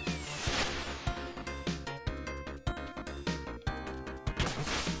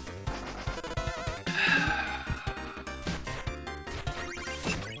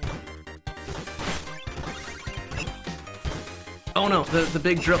 Oh no, the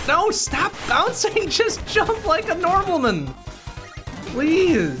big drill. No, stop bouncing! Just jump like a normal man!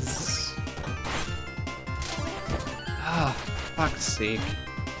 Please! Ah, oh, fuck's sake.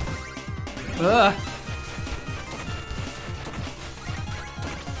 Ugh.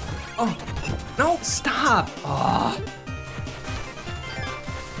 Oh, no, stop! Oh.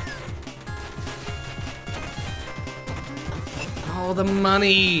 Oh, the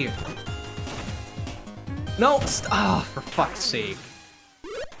money! No, oh, for fuck's sake.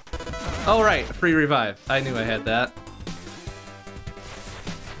 Oh, right, free revive. I knew I had that.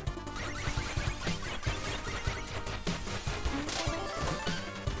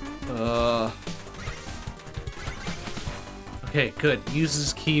 Okay, good. Use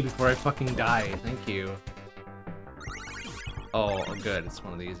this key before I fucking die. Thank you. Oh, good. It's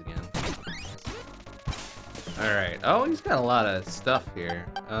one of these again. Alright. Oh, he's got a lot of stuff here.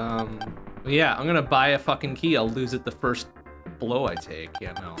 Yeah, I'm gonna buy a fucking key. I'll lose it the first blow I take.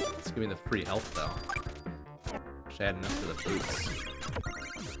 Yeah, no. Let's give me the free health, though. Wish I had enough for the boots.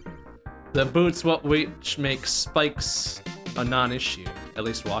 The boots, which makes spikes a non-issue. At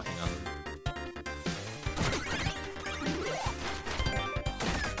least walking on them.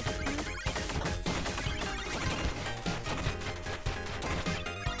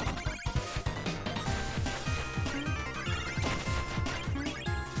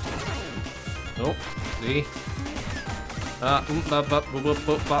 Oh, see?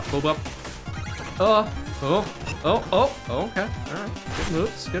 Boop, up. Oh, okay. Alright. Good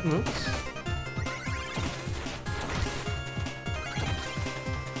moves, good moves.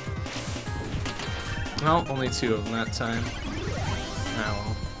 Oh, only 2 of them that time.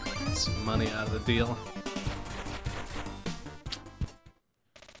 Oh, well. Some money out of the deal.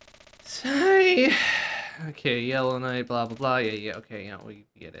 Hey. Okay, Yellow Knight, blah blah blah. Yeah, okay, yeah, we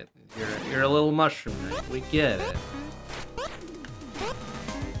get it. You're a little mushroom knight. We get it.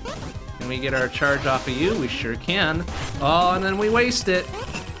 Can we get our charge off of you? We sure can. Oh, and then we waste it.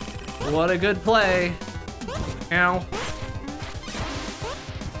 What a good play. Ow.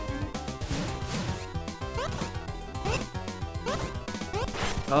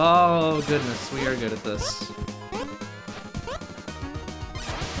 Oh goodness, we are good at this.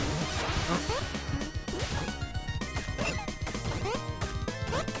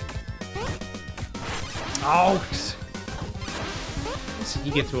 Oh!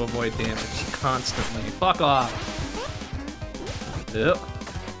 You get to avoid damage constantly. Fuck off! Yep.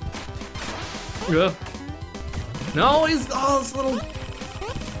 No, he's this little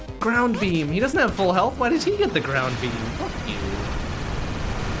ground beam. He doesn't have full health. Why did he get the ground beam? Fuck you.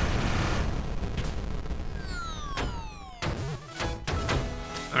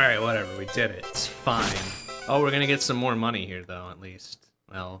 Alright, whatever. We did it. It's fine. Oh, we're gonna get some more money here, though, at least.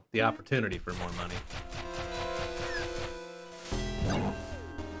 Well, the opportunity for more money.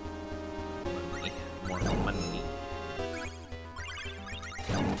 More money.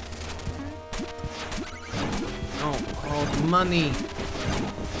 Oh, the money.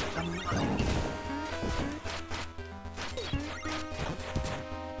 The money.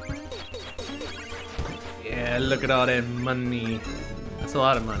 Yeah, look at all that money. That's a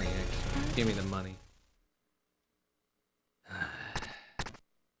lot of money, actually. Give me the money.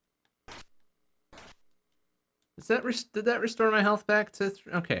 Did that restore my health back to...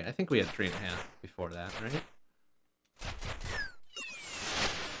 Okay, I think we had 3.5 before that, right?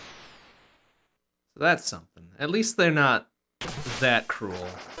 So that's something. At least they're not that cruel.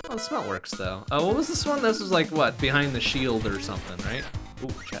 Oh, the smelt works, though. Oh, what was this one? This was like, what, behind the shield or something, right?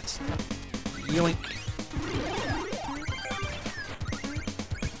 Ooh, chest. Yoink.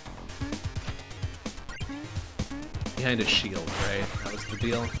 Behind a shield, right? That was the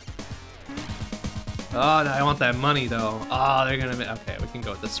deal. Oh, no, I want that money, though. Oh, they're gonna... Okay, we can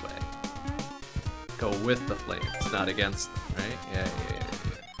go this way. Go with the flames, not against them, right? Yeah.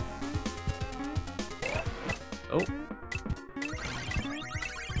 Oh.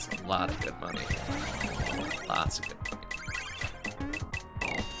 That's a lot of good money. Lots of good money.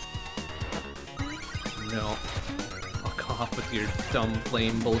 No. Fuck off with your dumb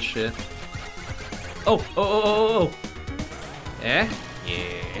flame bullshit. Oh! Eh?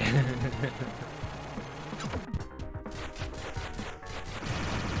 Yeah.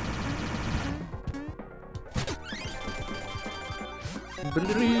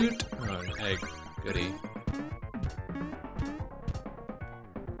 Oh, an egg. Goody.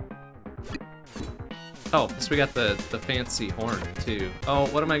 Oh, so we got the fancy horn, too. Oh,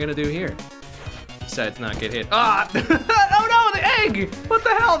 what am I gonna do here? Besides not get hit. Ah! Oh no, the egg! What the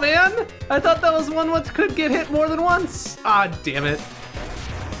hell, man? I thought that was one what could get hit more than once. Ah, damn it.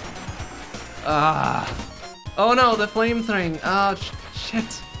 Ah. Oh no, the flame thing. Oh,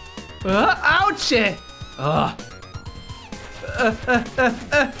 shit. Ouch! Ah.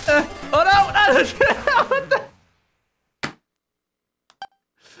 Oh no! What the?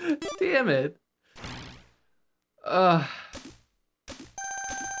 Damn it.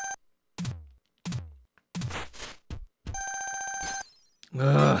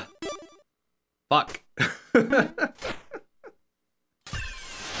 Fuck.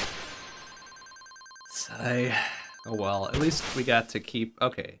 Sigh. Oh well, at least we got to keep...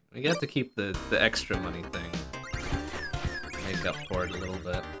 Okay, we got to keep the extra money thing. Make up for it a little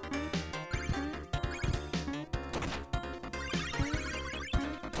bit.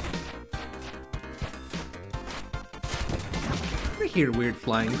 Over here, weird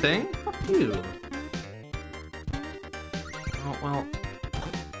flying thing. Fuck you. Oh, well...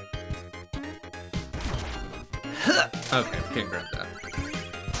 Okay, can't grab that.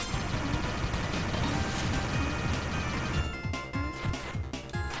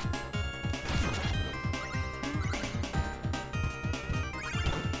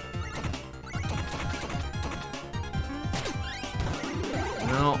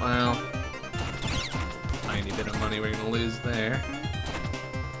 No, well... Tiny bit of money we're gonna lose there.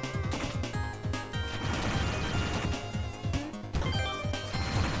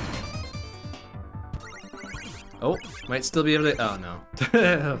 Oh, might still be able to... Oh, no.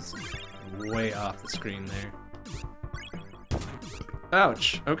 way off the screen there.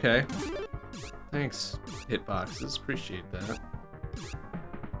 Ouch, okay. Thanks, hitboxes, appreciate that.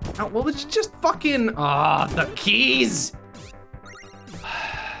 Oh, well, it's just fucking, the keys!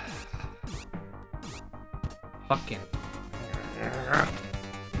 Fucking.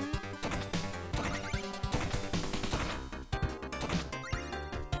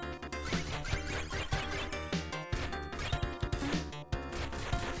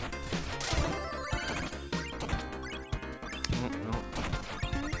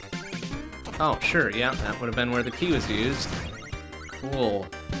 Oh, sure, yeah, that would have been where the key was used. Cool.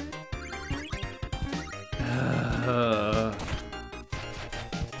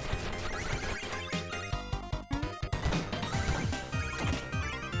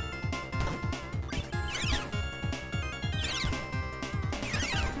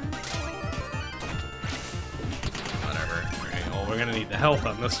 Whatever. Alright, well, we're gonna need the health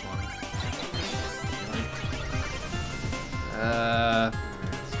on this one.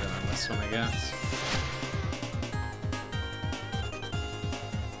 Let's go on this one, I guess.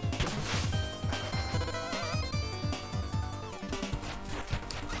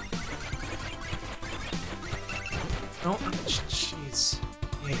 Oh, jeez.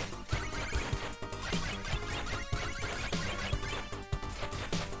 Yeah.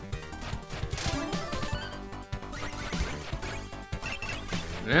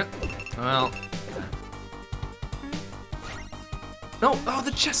 Yeah, well. No, oh,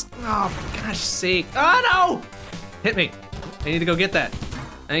 the chest. Oh, for gosh sake. Oh, no! Hit me. I need to go get that.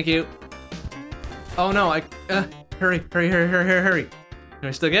 Thank you. Oh, no, hurry. Can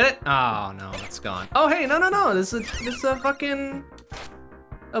I still get it? Oh, no, it's gone. Oh, hey, no. This is a fucking,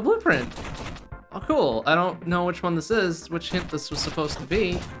 a blueprint. Oh, cool. I don't know which one this is, which hint this was supposed to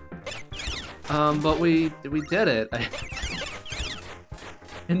be. But we did it.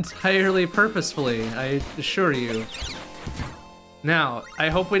 Entirely purposefully, I assure you. Now, I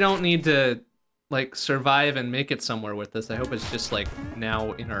hope we don't need to, like, survive and make it somewhere with this. I hope it's just, like,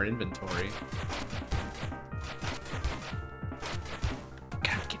 now in our inventory.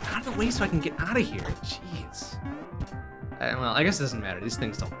 God, get out of the way so I can get out of here. Jeez. Well, I guess it doesn't matter. These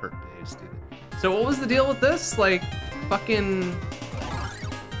things don't hurt. They just do that. So what was the deal with this? Like, fucking...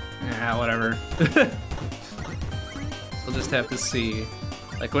 Yeah, whatever. We'll just have to see.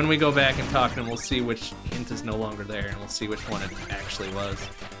 Like, when we go back and talk to him, we'll see which hint is no longer there, and we'll see which one it actually was.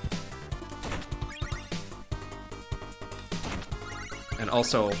 And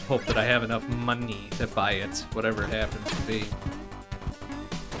also hope that I have enough money to buy it, whatever it happens to be.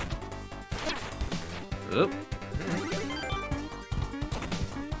 Oop.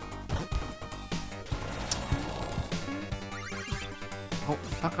 Oh,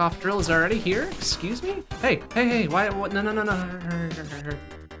 fuck off drill is already here? Excuse me? Hey, why, what, no.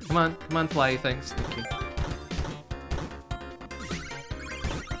 Come on, fly things. Thank you.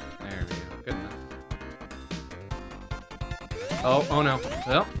 There we go, good enough. Oh no,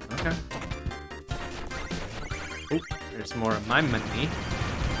 well, okay. Oop, there's more of my money.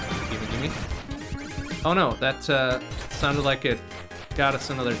 Gimme. Oh no, that, sounded like it got us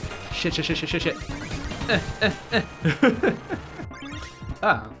another shit.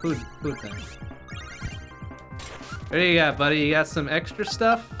 Ah, food thing. What do you got, buddy? You got some extra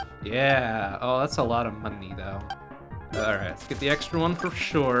stuff? Yeah. Oh, that's a lot of money, though. Alright, let's get the extra one for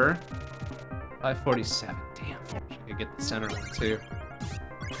sure. 547. Damn. I could get the center one, too.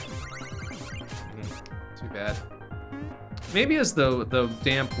 Too bad. Maybe it's the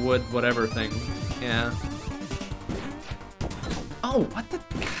damp wood whatever thing. Yeah. Oh, what the...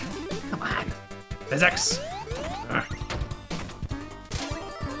 Come on. Physics! Ugh.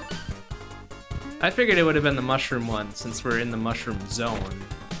 I figured it would have been the mushroom one since we're in the mushroom zone.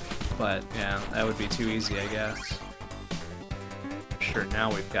 But yeah, that would be too easy, I guess. Sure,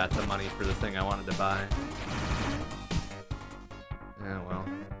 now we've got the money for the thing I wanted to buy. Yeah, well.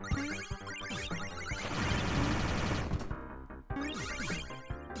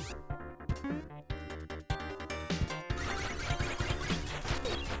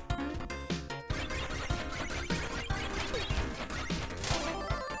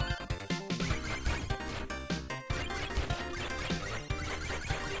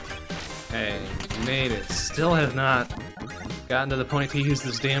 Hey, we made it. Still have not gotten to the point to use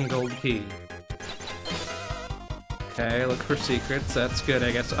this damn gold key. Okay, look for secrets. That's good,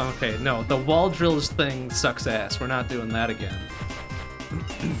 I guess. Okay, no, the wall drills thing sucks ass. We're not doing that again.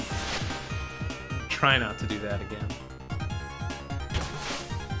 Try not to do that again.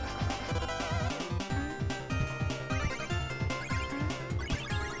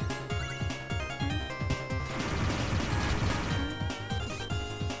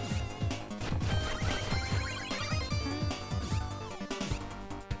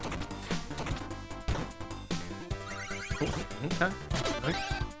 Okay.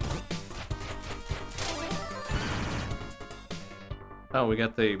 Oh, we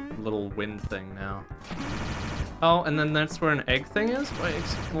got the little wind thing now. Oh, and then that's where an egg thing is? Wait,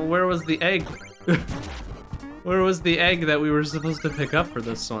 well, where was the egg? Where was the egg that we were supposed to pick up for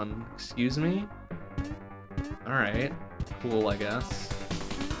this one? Excuse me? Alright. Cool, I guess.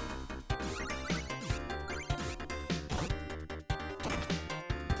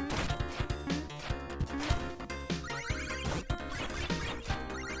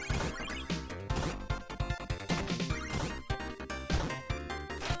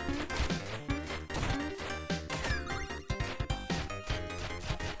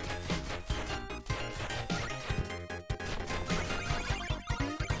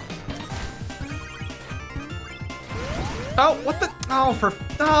 Oh, what the? Oh,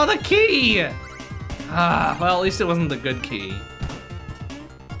 oh, the key! Ah, well, at least it wasn't the good key.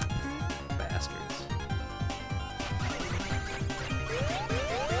 Bastards.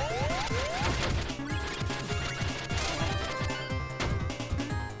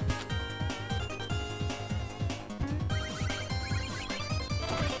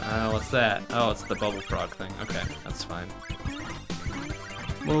 What's that? Oh, it's the bubble frog thing. Okay, that's fine.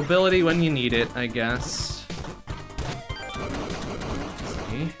 Mobility when you need it, I guess.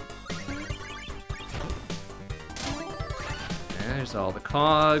 There's all the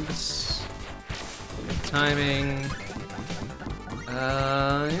cogs. Good timing. You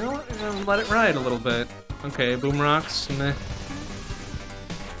know what? I'm gonna let it ride a little bit. Okay, boom rocks. Meh. I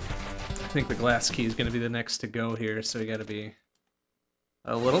think the glass key is gonna be the next to go here, so we gotta be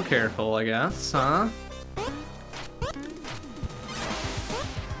a little careful, I guess, huh?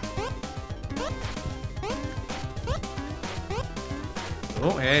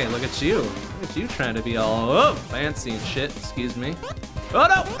 Oh, hey, look at you. Look at you trying to be all fancy and shit. Excuse me. Oh,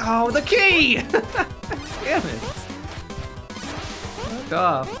 no! Oh, the key! Damn it. Fuck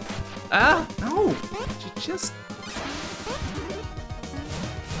off. Ah, no. You just...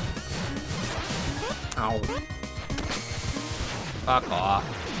 Ow. Fuck off.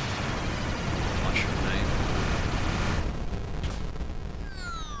 Mushroom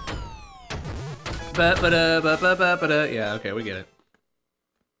knight. Yeah, okay, we get it.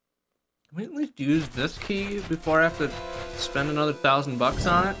 Can we at least use this key before I have to spend another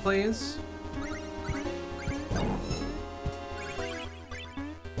 $1,000 on it, please?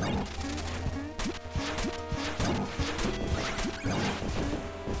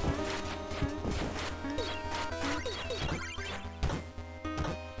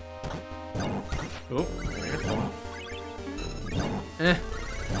 Oh, careful.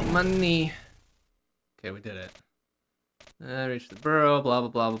 Money. Okay, we did it. Reach the burrow, blah, blah,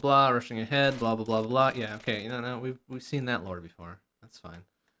 blah, blah, blah, rushing ahead, blah, blah, blah, blah. Yeah, okay, no, we've seen that lore before. That's fine.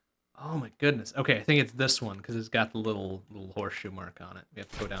 Oh my goodness. Okay, I think it's this one, because it's got the little horseshoe mark on it. We have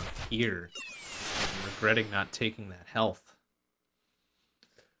to go down here. I'm regretting not taking that health.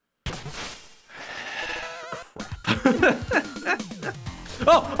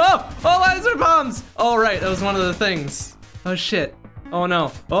 Oh, laser bombs! Oh, right, that was one of the things. Oh, shit. Oh,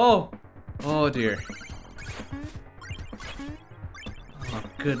 no. Oh, dear. Oh,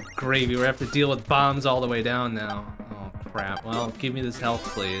 good gravy. We have to deal with bombs all the way down now. Oh, crap. Well, give me this health,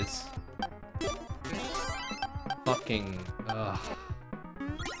 please. Fucking... ugh.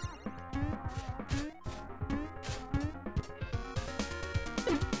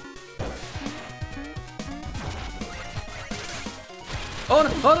 Oh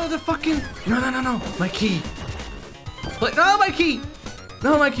no, the fucking... No. My key. No, my key!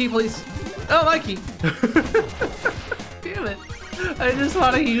 No, my key, please. No, my key. Damn it. I just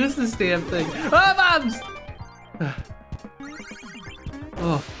want to use this damn thing. Oh, bombs!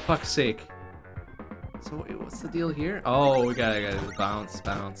 Oh, fuck's sake. So what's the deal here? Oh, we gotta bounce.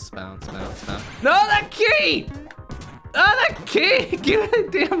 No, the key! Oh, the key! Give me the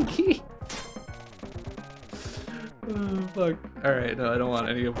damn key! Oh, fuck. Alright, no, I don't want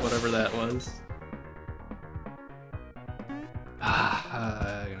any of whatever that was.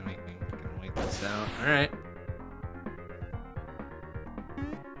 Gonna make me wait this out. Alright.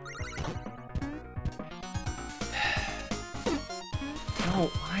 No,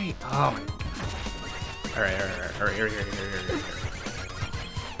 why? Oh my god. Alright, here.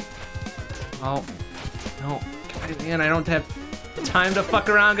 Oh, no. God, man, I don't have time to fuck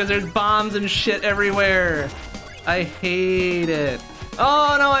around because there's bombs and shit everywhere. I hate it.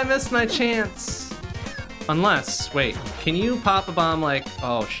 Oh no, I missed my chance. Unless, wait, can you pop a bomb like,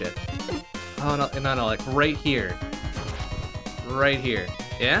 oh shit. Oh no, like right here. Right here.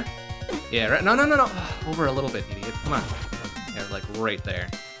 Yeah? Yeah, right, no. Over a little bit, idiot, come on. Yeah, like right there.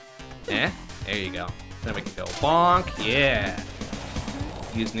 Yeah? There you go. Then we can go bonk. Yeah.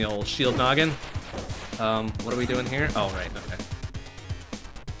 Using the old shield noggin. What are we doing here? Oh, right. Okay.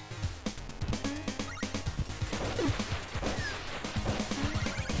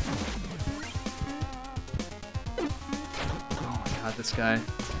 Oh my god, this guy.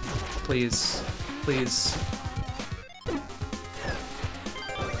 Please. Please.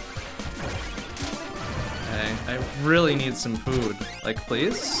 Okay, I really need some food. Like,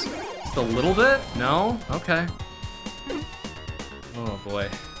 please? Just a little bit? No? Okay. Oh boy.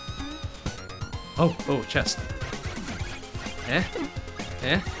 Oh, chest. Eh?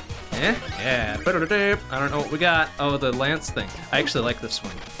 Yeah. I don't know what we got. Oh, the lance thing. I actually like this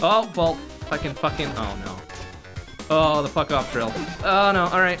one. Oh, well, fucking, oh no. Oh, the fuck off drill. Oh no,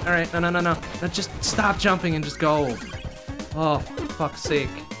 alright. No, just stop jumping and just go. Oh, for fuck's sake.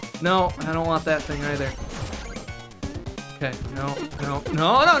 No, I don't want that thing either. Okay, no.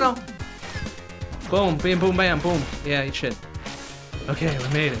 Boom, bam, boom, bam, boom. Yeah, eat shit. Okay, we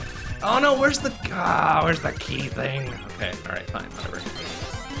made it. Oh no, where's the key thing? Okay, alright, fine, whatever.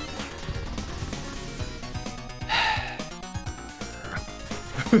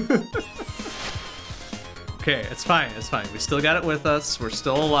 Okay, it's fine. We still got it with us. We're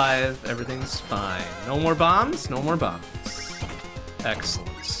still alive. Everything's fine. No more bombs? No more bombs. Excellent.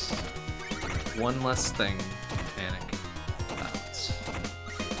 One less thing to panic about.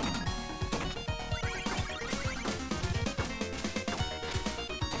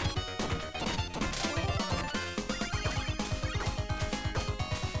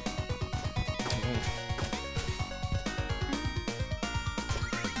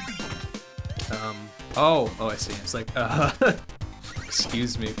 Oh, I see. It's like,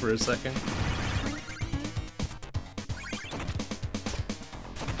 excuse me for a second.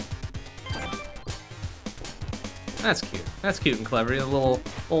 That's cute. That's cute and clever. A little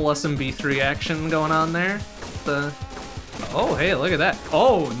SMB3 action going on there. Oh, hey, look at that.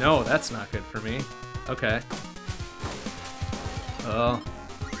 Oh, no, that's not good for me. Okay. Oh.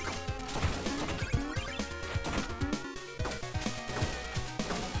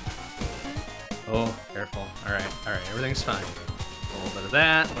 Oh, careful. Alright, everything's fine. A little bit of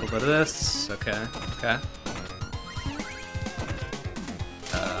that, a little bit of this. Okay.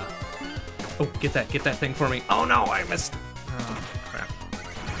 Oh, get that thing for me. Oh no, I missed. Oh, crap.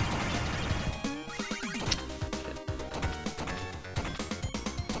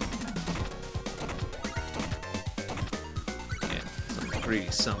 Yeah, some greedy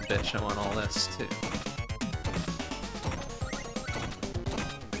son of a bitch. I want all this too.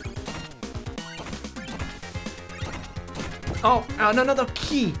 Oh, no, the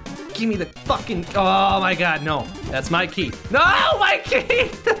key. Give me the fucking, oh my god, no. That's my key. No, my key!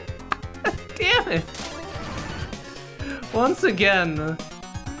 Damn it. Once again,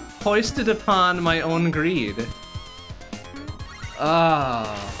 hoisted upon my own greed.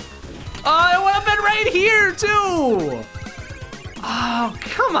 Oh, it would have been right here, too! Oh,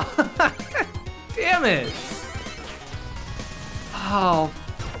 come on. Damn it. Oh,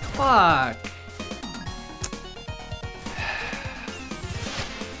 fuck.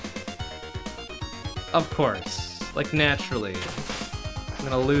 Of course, like naturally. I'm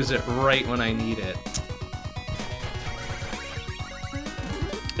gonna lose it right when I need it.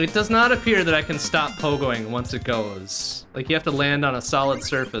 It does not appear that I can stop pogoing once it goes. Like, you have to land on a solid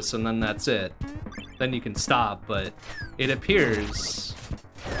surface and then that's it. Then you can stop, but it appears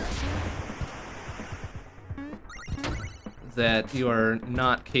that you are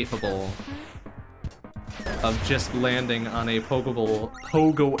not capable of just landing on a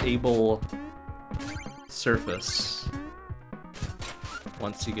pogo-able surface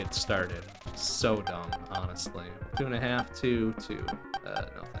once you get started. So dumb, honestly. 2.5, 2, 2.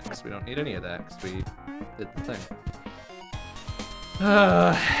 No thanks. We don't need any of that because we did the thing.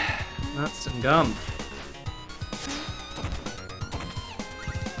 Nuts and gum.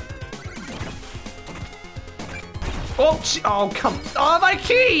 Oh, come. Oh, my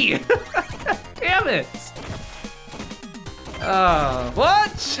key! Damn it!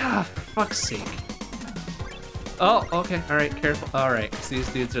 What? Oh, for fuck's sake. Oh, okay, alright, careful. Alright, because these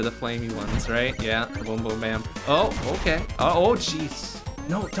dudes are the flamey ones, right? Yeah, boom, boom, bam. Oh, okay. Oh, jeez.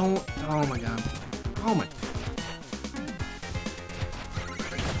 No, don't. Oh my god. Oh my.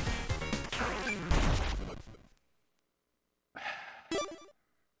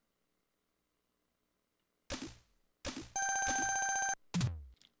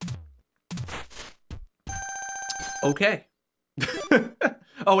 Okay.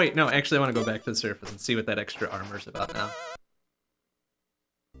 Oh wait, no, actually I want to go back to the surface and see what that extra armor's about now.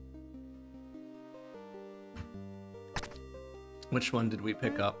 Which one did we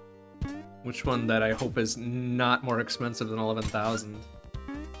pick up? Which one that I hope is not more expensive than 11,000?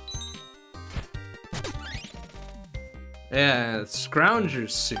 Yeah,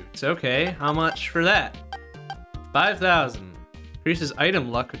 Scrounger's suit. Okay, how much for that? 5,000. Increases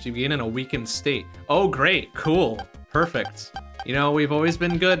item luck, which you gain in a weakened state. Oh, great. Cool. Perfect. You know, we've always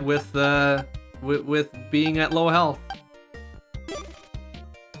been good with being at low health.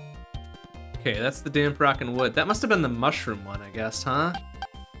 Okay, that's the damp rock and wood. That must have been the mushroom one, I guess, huh?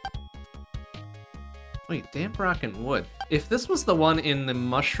 Wait, damp rock and wood. If this was the one in the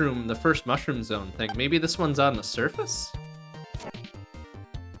mushroom, the first mushroom zone thing, maybe this one's on the surface?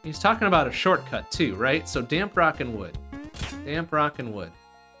 He's talking about a shortcut too, right? So damp rock and wood. Damp rock and wood.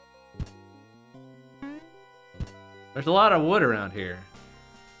 There's a lot of wood around here.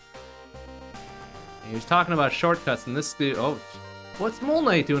 And he was talking about shortcuts, and this dude... Oh, what's Mole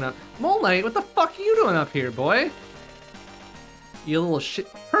Knight doing up? Mole Knight, what the fuck are you doing up here, boy? You little shit...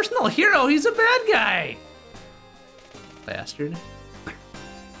 Personal hero, he's a bad guy! Bastard.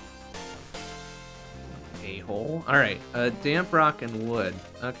 A-hole. Alright, damp rock and wood.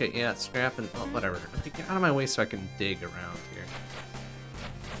 Okay, yeah, scrap and... Oh, whatever. Okay, get out of my way so I can dig around here.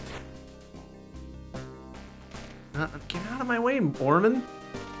 Get out of my way, Orman!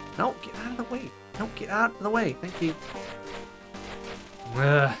 No, get out of the way. No, get out of the way. Thank you.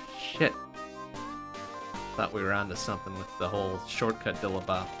 Ugh, shit. Thought we were onto something with the whole shortcut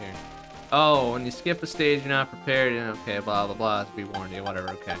dillabop here. Oh, when you skip a stage, you're not prepared. Okay, blah, blah, blah. To be warned you, whatever,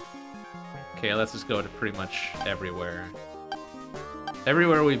 okay. Okay, let's just go to pretty much everywhere.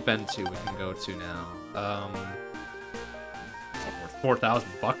 Everywhere we've been to, we can go to now. 4,000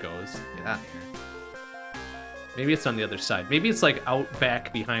 buckos. Get out of here. Maybe it's on the other side. Maybe it's like out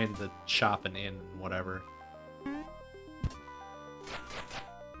back behind the shop and inn and whatever.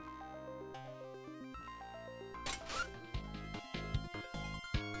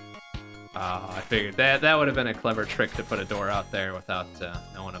 Oh, I figured that would have been a clever trick to put a door out there without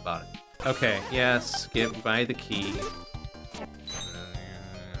knowing about it. Okay, yes, buy the key.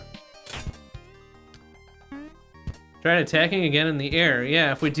 Try attacking again in the air.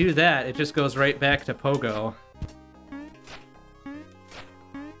 Yeah, if we do that, it just goes right back to Pogo.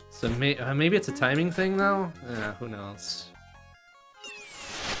 So maybe it's a timing thing, though? Who knows?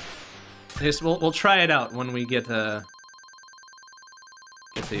 We'll try it out when we get the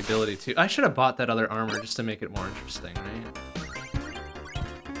ability to. I should have bought that other armor just to make it more interesting, right?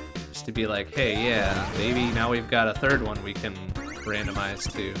 Just to be like, hey, yeah, maybe now we've got a third one we can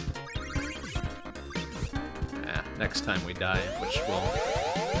randomize to. Next time we die, which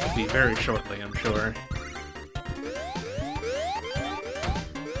will be very shortly, I'm sure.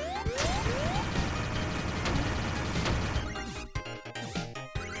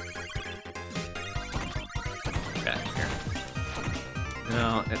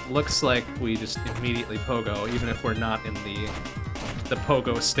 No, it looks like we just immediately pogo, even if we're not in the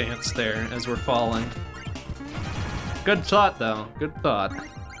pogo stance there as we're falling. Good thought, though. Good thought.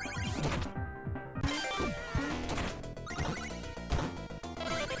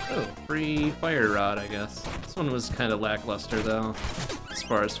 Oh, free fire rod, I guess. This one was kind of lackluster, though, as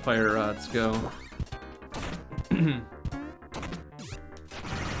far as fire rods go.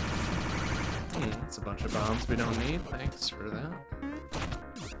 That's a bunch of bombs we don't need. Thanks for that.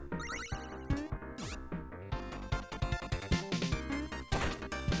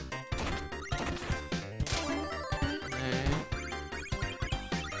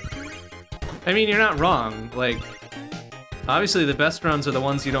 I mean, you're not wrong. Like, obviously the best runs are the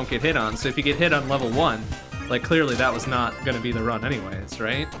ones you don't get hit on, so if you get hit on level 1, like, clearly that was not gonna be the run anyways,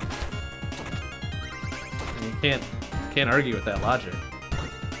 right? And you can't argue with that logic.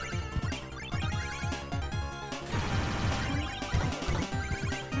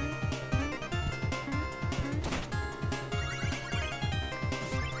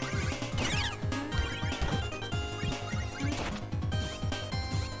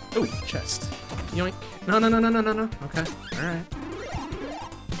 Ooh, chest. Yoink. No, no, no, no, no, no, no. Okay, alright.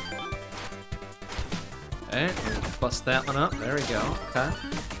 Okay, we'll bust that one up. There we go. Okay.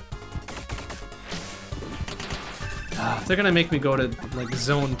 If they're gonna make me go to, like,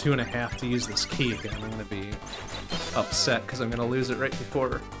 zone 2.5 to use this key again, I'm gonna be upset, because I'm gonna lose it right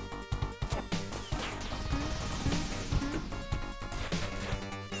before.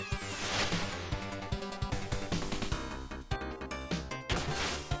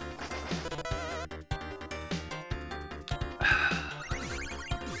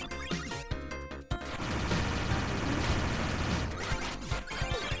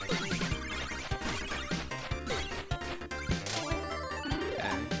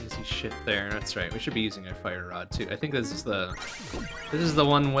 shit there. That's right. We should be using our fire rod too. I think this is the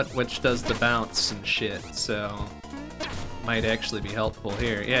one which does the bounce and shit. So might actually be helpful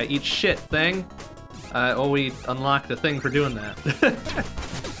here. Yeah, eat shit thing. We unlocked a thing for doing that.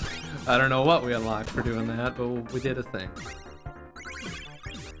 I don't know what we unlocked for doing that, but we did a thing.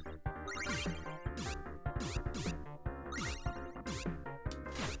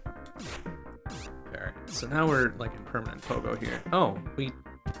 Alright, so now we're like in permanent pogo here. Oh, wait,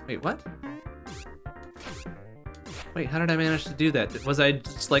 what? Wait, how did I manage to do that? Was I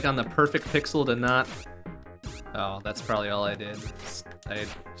just like on the perfect pixel to not... Oh, that's probably all I did. I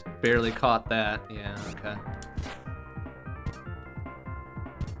barely caught that. Yeah, okay.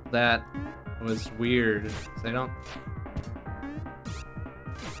 That was weird. I don't...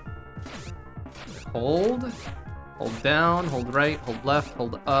 Hold down, hold right, hold left,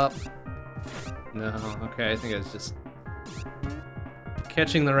 hold up. No, okay, I think I was just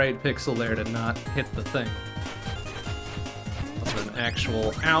catching the right pixel there to not hit the thing. That's an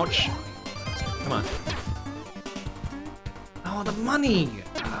actual ouch. Come on. Oh, the money!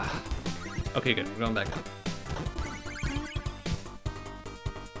 Ah. Okay, good, we're going back up.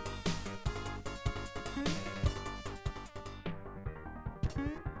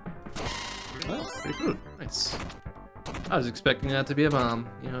 Oh, pretty good. Nice. I was expecting that to be a bomb,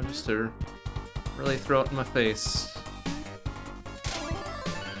 you know, just to really throw it in my face.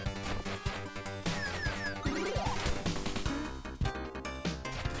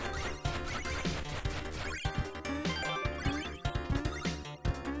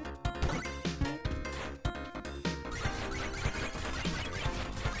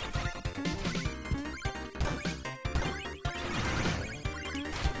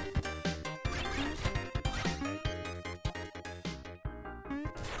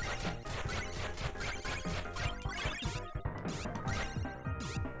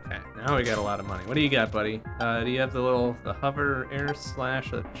 Now we got a lot of money. What do you got, buddy? Do you have the hover air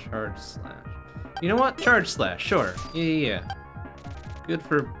slash or charge slash? You know what? Charge slash, sure. Yeah. Good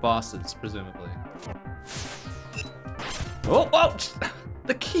for bosses, presumably. Oh!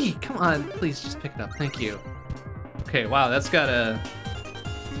 The key! Come on, please just pick it up. Thank you. Okay, wow, that's got a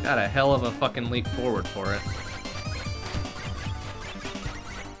hell of a fucking leap forward for it.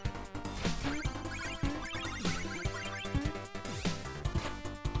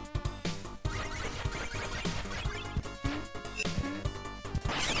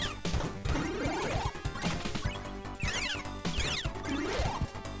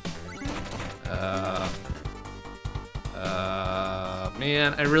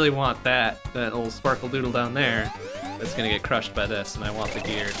 Man, I really want that little sparkle doodle down there. That's gonna get crushed by this, and I want the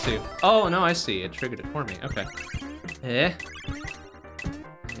gear too. Oh, no, I see. It triggered it for me. Okay. Yeah.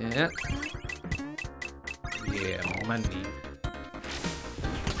 Yeah. Yeah, money.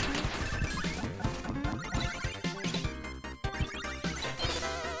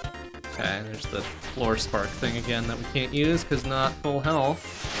 Okay, there's the floor spark thing again that we can't use because not full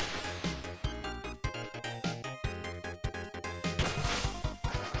health.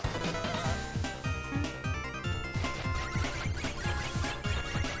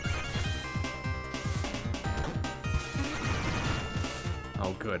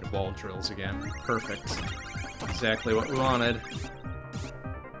 Oh good, wall drills again. Perfect. Exactly what we wanted.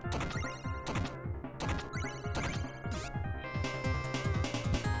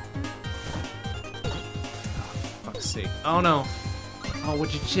 Oh no! Oh,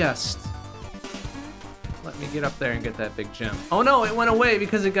 would you just let me get up there and get that big gem? Oh no, it went away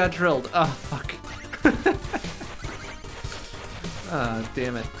because it got drilled. Oh, fuck. Ah,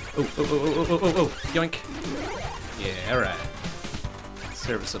 damn it. Oh, yoink. Yeah, alright.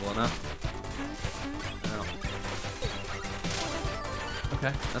 Serviceable enough. Oh.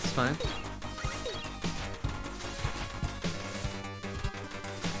 Okay, that's fine.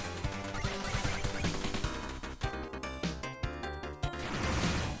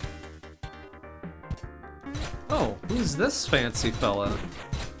 Oh, who's this fancy fella?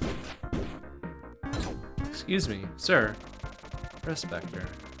 Excuse me, sir. Respecter.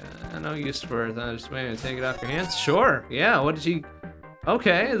 No use for it. I'm just waiting to take it off your hands. Sure. Yeah. What did you?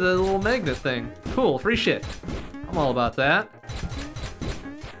 Okay, the little magnet thing. Cool. Free shit. I'm all about that.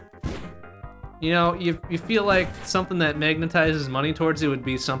 You know, you feel like something that magnetizes money towards you would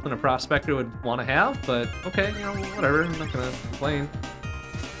be something a prospector would want to have, but okay, you know, whatever. I'm not gonna complain.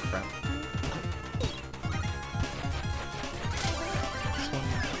 Crap. This one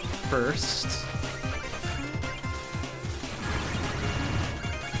first.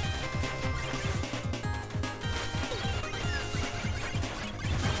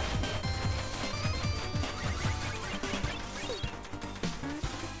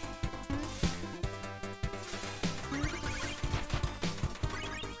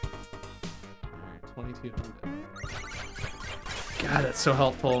 God, that's so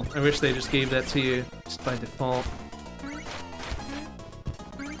helpful. I wish they just gave that to you just by default.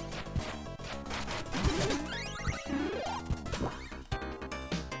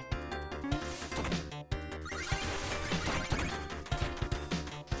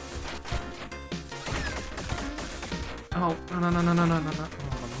 Oh, no.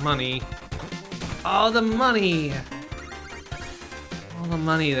 Oh, the money. Oh, the money! All the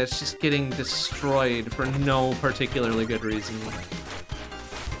money that's just getting destroyed for no particularly good reason.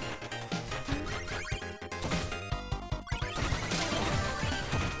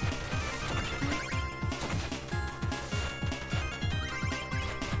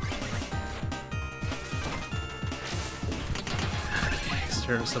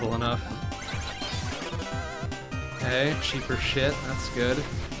 Serviceable enough. Okay, cheaper shit, that's good.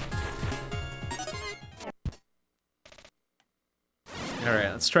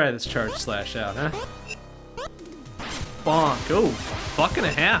 Alright, let's try this charge slash out, huh? Bonk. Oh, buck and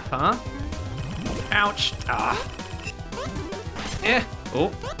a half, huh? Ouch. Ah. Eh.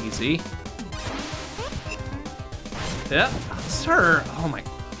 Oh, easy. Yep. Sir. Oh my.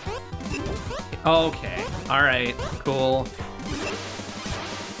 Okay. Alright, cool.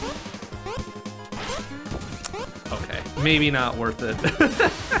 Okay, maybe not worth it.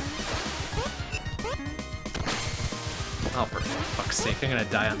 Oh, for fuck's sake, I'm gonna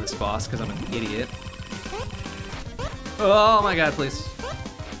die on this boss because I'm an idiot. Oh my god, please.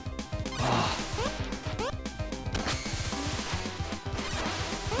 Oh.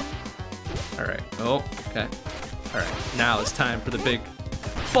 Alright, oh, okay. Alright, now it's time for the big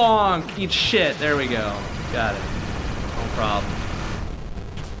bonk! Eat shit, there we go. Got it. No problem.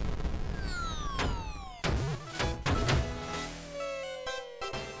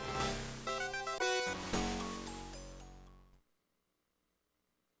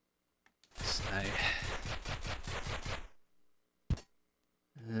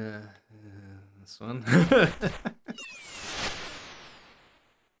 This one.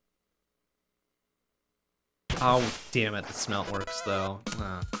 Oh, damn it, the smelt works though.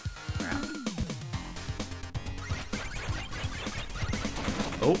 Oh, crap.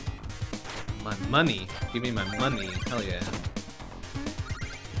 Oh, my money. Give me my money. Hell yeah.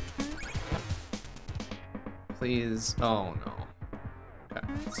 Please. Oh no. Okay,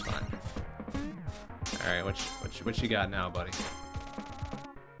 that's fine. Alright, what you got now, buddy?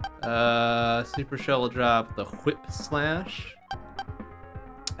 Super Shell will drop the Whip Slash.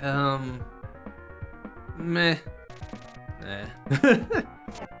 Meh. Nah.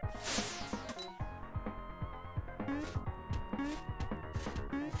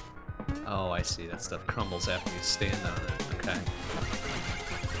 Oh, I see. That stuff crumbles after you stand on it. Okay.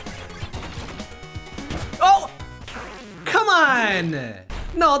 Oh! Come on!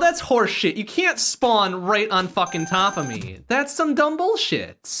 No, that's horseshit. You can't spawn right on fucking top of me. That's some dumb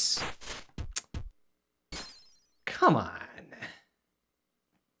bullshit. Come on.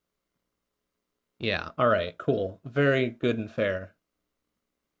 Yeah, alright, cool. Very good and fair.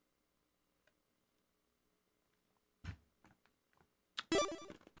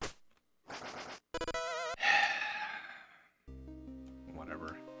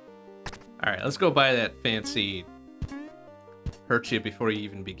 Whatever. Alright, let's go buy that fancy hurt you before you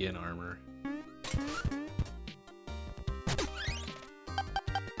even begin armor.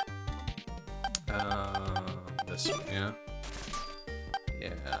 This one, yeah.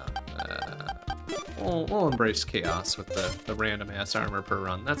 Yeah. We'll embrace chaos with the random ass armor per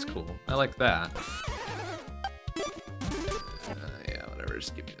run. That's cool. I like that. Yeah, whatever.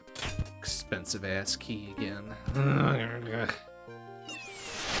 Just give me the expensive ass key again.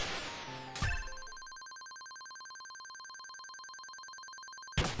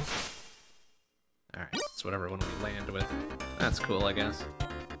 Alright, it's whatever one we land with. That's cool, I guess.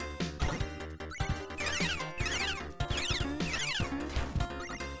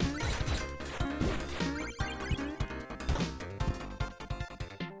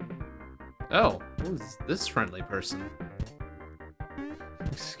 Oh, who's this friendly person?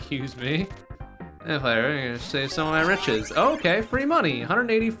 Excuse me. If I were gonna save some of my riches. Oh, okay, free money.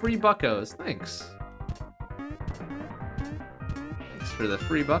 180 free buckos. Thanks. Thanks for the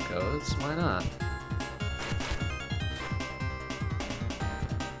free buckos. Why not?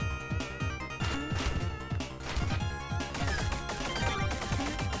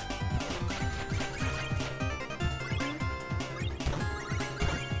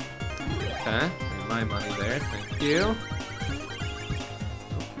 Okay, my money there, thank you.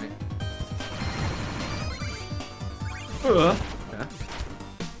 Okay. Okay.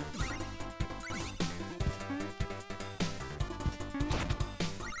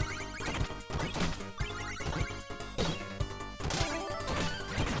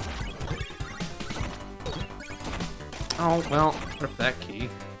 Oh, well, rip that key.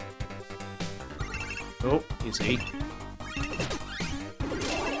 Oh, easy.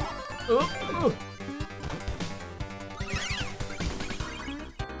 Oh.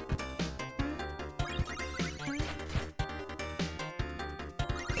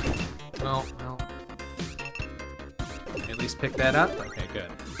 Well. At least pick that up? Okay,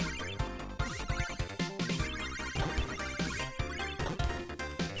 good.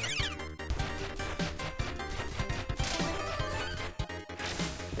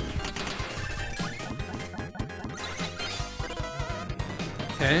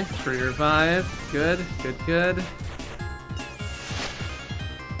 Okay, free revive. Good.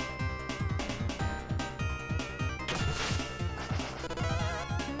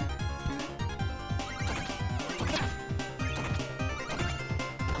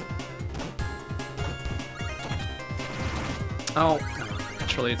 Oh,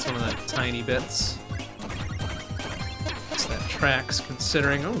 naturally it's one of the tiny bits. So that tracks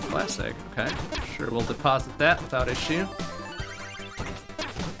considering. Oh, glass egg. Okay, sure we'll deposit that without issue.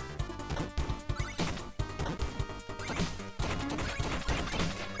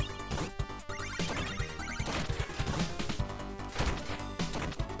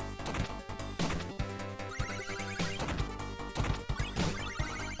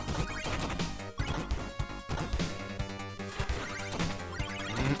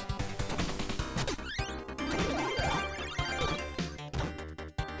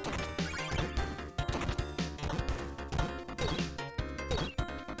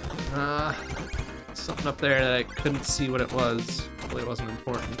 Something up there that I couldn't see what it was. Hopefully it wasn't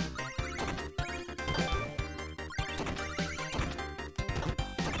important.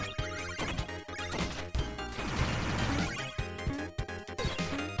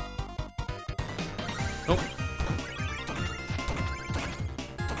 Oh.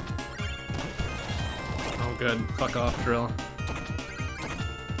 Oh good. Fuck off, drill.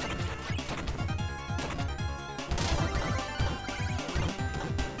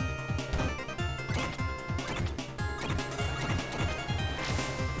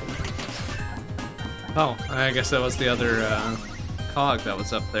 Oh, I guess that was the other cog that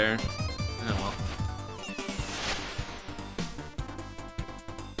was up there. Oh well.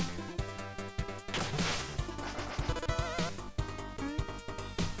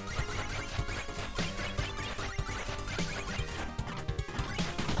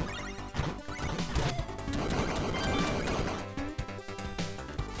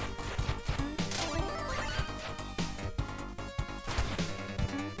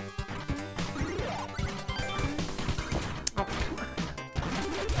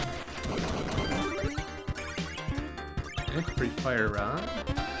 Free fire rod.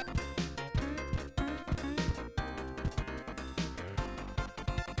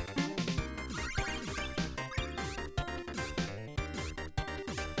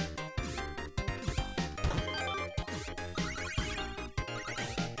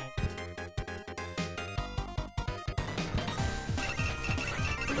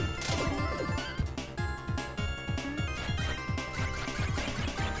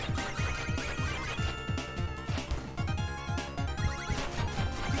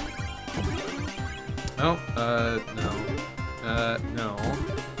 Oh, no.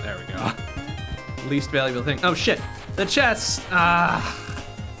 There we go. Least valuable thing. Oh, shit! The chest! Ah!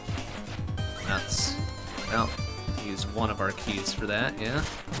 Nuts. Well, use one of our keys for that, yeah?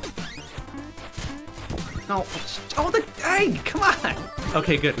 No. Oh, the egg! Come on!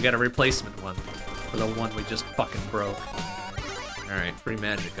 Okay, good. We got a replacement one for the one we just fucking broke. Alright, free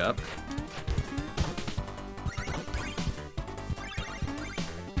magic up.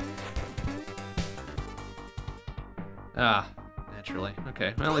 Ah, naturally.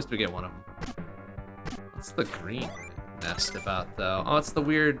 Okay, well, at least we get one of them. What's the green nest about, though? Oh, it's the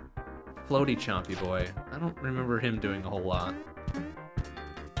weird floaty chompy boy. I don't remember him doing a whole lot.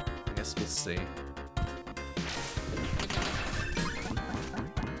 I guess we'll see.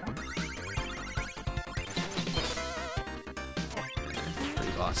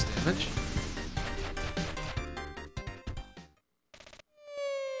 Pretty boss damage.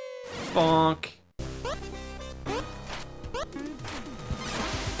 Bonk.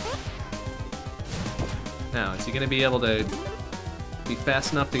 Now, is he gonna be able to be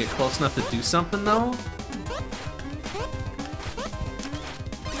fast enough to get close enough to do something, though?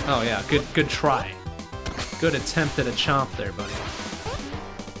 Oh yeah, good try. Good attempt at a chomp there, buddy.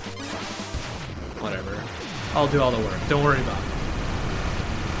 Whatever. I'll do all the work. Don't worry about it.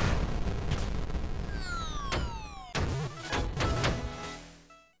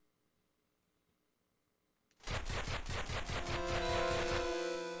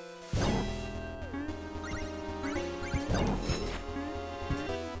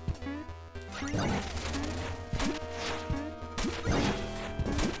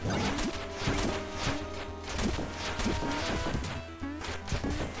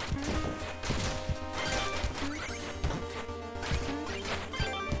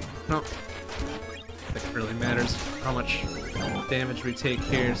 No. I think it really matters how much damage we take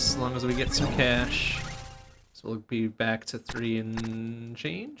here, as long as we get some cash. So we'll be back to 3 and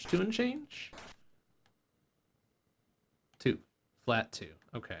change? 2 and change? 2. Flat 2.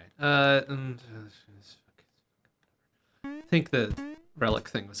 Okay. I think the relic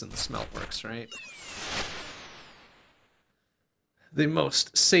thing was in the smeltworks, right? The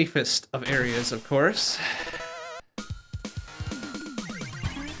most safest of areas, of course.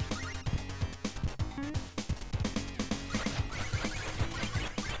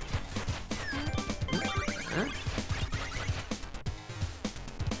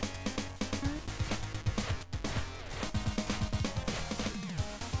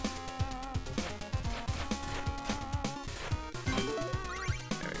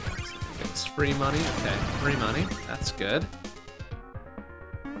 Free money, okay, free money, that's good.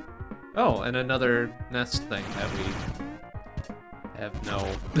 Oh, and another nest thing that we have no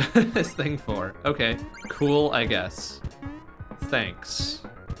thing for. Okay, cool, I guess. Thanks.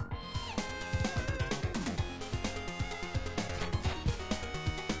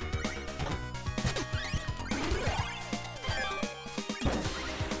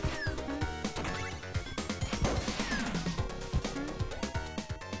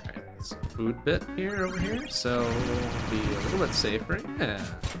 Food bit here over here, so we'll be a little bit safer. Yeah.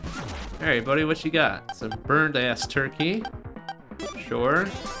 Alright, buddy, what you got? Some burned ass turkey. Sure.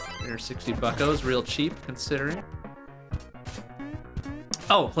 Here's 60 buckos, real cheap considering.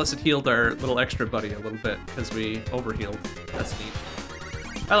 Oh, plus it healed our little extra buddy a little bit because we overhealed. That's neat.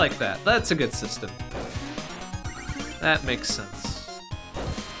 I like that. That's a good system. That makes sense.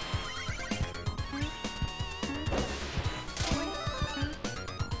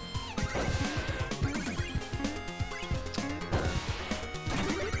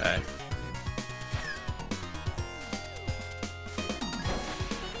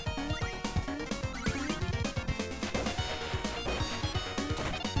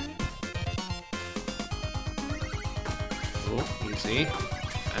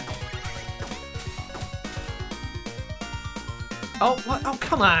 Oh, what? Oh,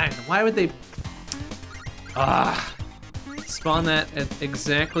 come on! Why would they... Spawn that at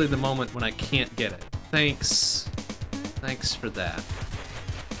exactly the moment when I can't get it. Thanks. Thanks for that.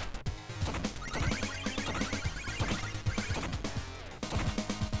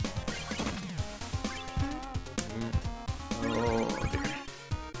 Oh, dear.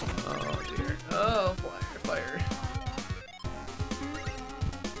 Oh, dear. Oh, fire.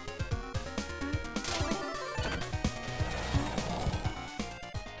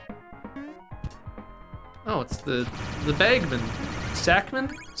 Oh, it's the bagman.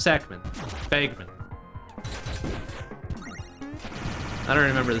 Sackman? Sackman. Bagman. I don't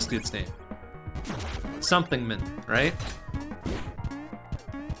remember this dude's name. Somethingman, right?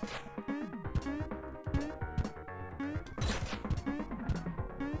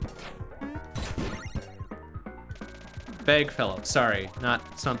 Bagfellow. Sorry, not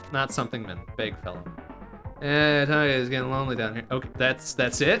Somethingman. Bagfellow. I tell you, it's getting lonely down here. Okay,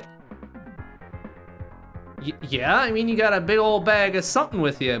 that's it. Yeah, I mean, you got a big old bag of something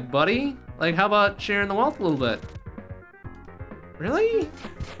with you, buddy. Like, how about sharing the wealth a little bit? Really?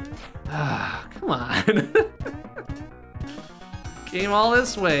 Ah, come on. Came all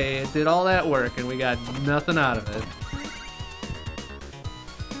this way, did all that work, and we got nothing out of it.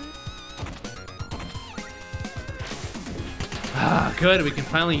 Ah, good, we can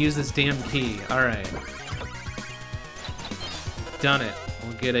finally use this damn key. All right. Done it.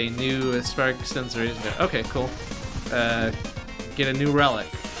 We'll get a new spark sensor. Okay, cool. Get a new relic.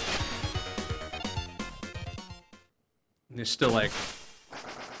 There's still like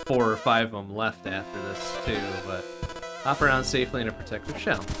 4 or 5 of them left after this too, but hop around safely in a protective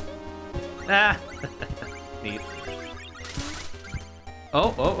shell. Ah, neat.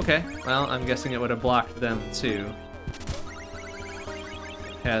 Oh, okay. Well, I'm guessing it would have blocked them too.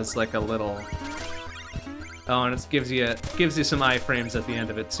 Has like a little. Oh, and it gives you some iframes at the end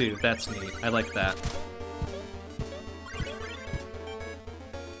of it too. That's neat. I like that.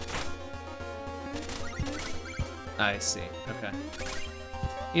 I see. Okay.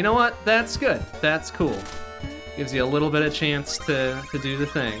 You know what? That's good. That's cool. Gives you a little bit of chance to do the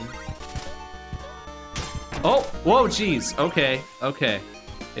thing. Oh, whoa, geez. Okay.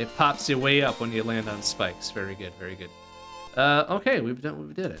 It pops you way up when you land on spikes. Very good. Very good. Okay, we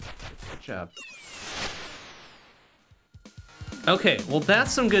did it. Good job. Okay, well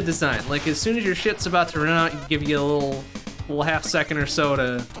that's some good design. Like as soon as your shit's about to run out, you give you a little half second or so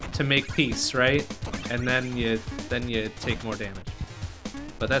to make peace, right? And then you take more damage.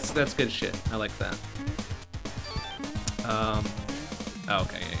 But that's good shit. I like that. Oh,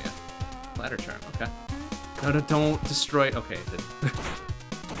 okay, yeah. Ladder charm, okay. No, don't destroy. Okay, it didn't.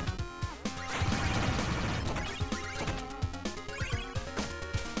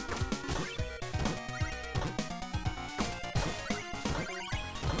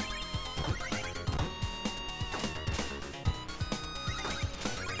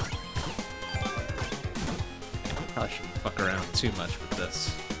 Probably shouldn't fuck around too much with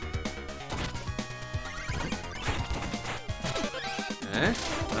this. Okay.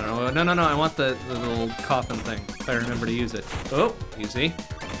 No, I want the little coffin thing, if I remember to use it. Oh, easy.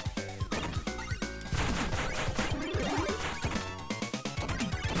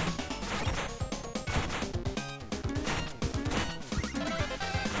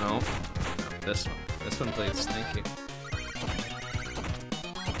 No, this one. This one, please, thank you.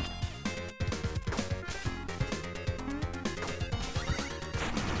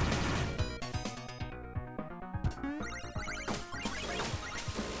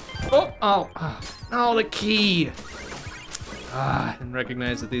 Oh, the key! I didn't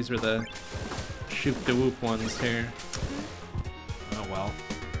recognize that these were the shoop-de-whoop ones here. Oh well.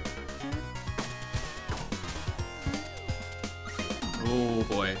 Oh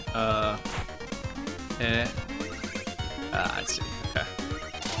boy. I see. Okay.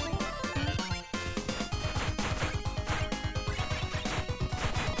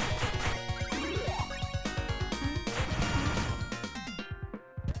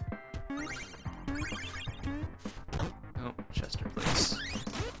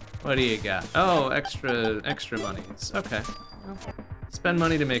 What do you got? Oh, extra monies. Okay. Well, spend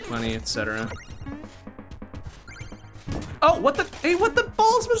money to make money, etc. Oh, what the? Hey, what the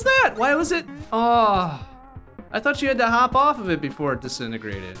balls was that? Why was it? Oh, I thought you had to hop off of it before it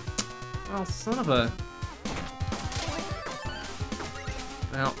disintegrated. Well, son of a.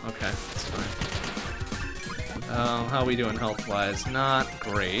 Well, okay, that's fine. How are we doing health-wise? Not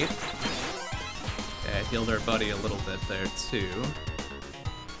great. Okay, I healed our buddy a little bit there too.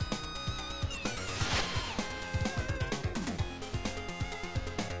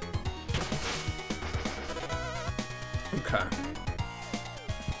 Okay.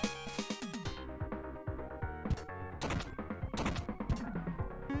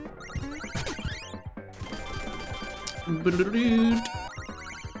 A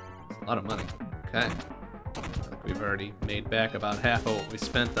lot of money. Okay. I think we've already made back about half of what we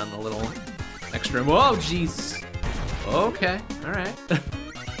spent on the little extra. Whoa, jeez. Okay. All right.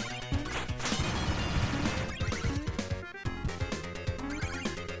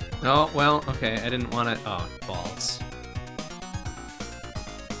 Oh, well, okay, I didn't want it. Oh, balls.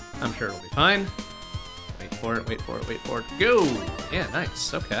 I'm sure it'll be fine. Wait for it, wait for it, wait for it. Go! Yeah,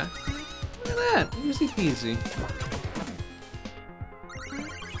 nice, okay. Look at that, easy peasy.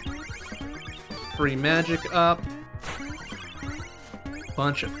 Free magic up.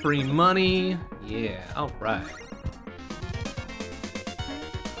 Bunch of free money. Yeah, alright.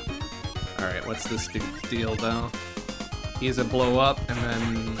 Alright, what's this dude's deal, though? He's a blow up and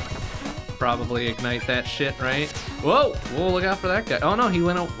then probably ignite that shit, right? Whoa! Whoa, look out for that guy. Oh no, he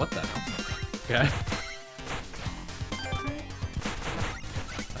went out. What the hell? Okay.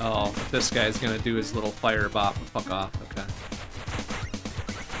 Oh, this guy's gonna do his little fire bop and fuck off. Okay.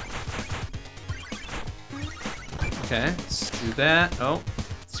 Okay, let's do that. Oh,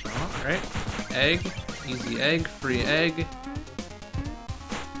 that's wrong, alright. Egg. Easy egg. Free egg.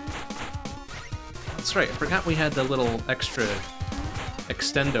 That's right, I forgot we had the little extra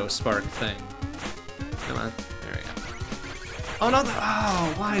extendo spark thing. Come on, there we go. Oh no,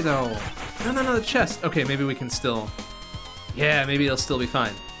 oh, why though? No, the chest. Okay, maybe we can still, yeah, maybe it'll still be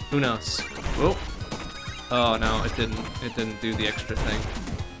fine. Who knows? Whoa. Oh no, it didn't do the extra thing.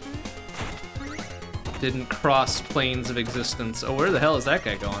 Didn't cross planes of existence. Oh, where the hell is that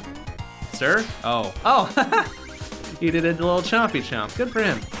guy going? Sir? Oh, he did a little chompy chomp. Good for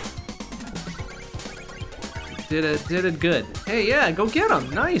him. Did it good. Hey, yeah, go get him.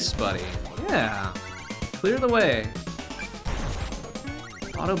 Nice, buddy. Yeah. Clear the way.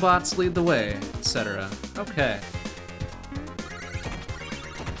 Autobots lead the way, etc. Okay.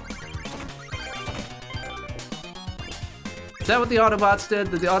 Is that what the Autobots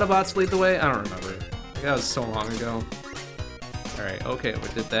did? Did the Autobots lead the way? I don't remember. That was so long ago. Alright, okay, we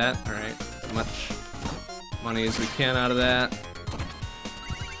did that. Alright. As much money as we can out of that.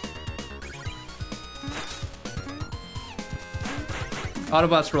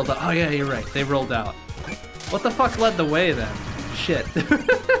 Autobots rolled out. Oh yeah, you're right. They rolled out. What the fuck led the way then? shit.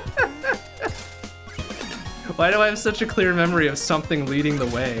 Why do I have such a clear memory of something leading the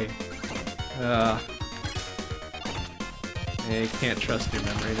way? Yeah, you can't trust your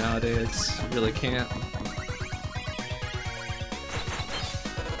memory nowadays. You really can't.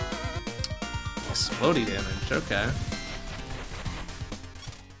 Explodey damage, okay.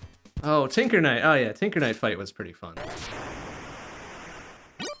 Oh, Tinker Knight. Oh yeah, Tinker Knight fight was pretty fun.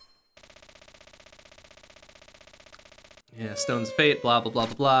 Yeah, Stone's Fate, blah, blah, blah,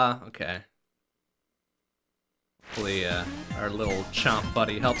 blah, blah. Okay. Hopefully, our little chomp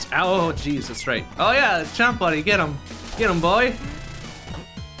buddy helps. Oh, jeez, that's right. Oh yeah, chomp buddy, get him. Get him, boy.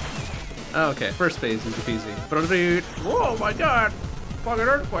 Okay, first phase is easy. Whoa, my god. Fucking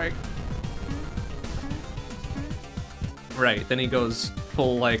earthquake. Right, then he goes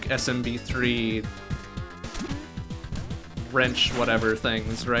full, like, SMB3 wrench whatever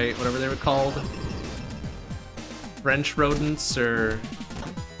things, right? Whatever they were called. Wrench rodents, or...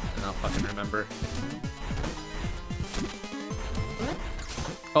 I don't fucking remember.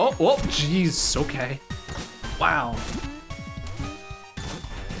 Oh, whoa, jeez, okay. Wow.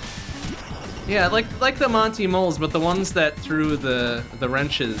 Yeah, like the Monty Moles, but the ones that threw the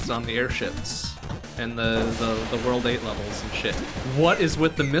wrenches on the airships. And the World 8 levels and shit. What is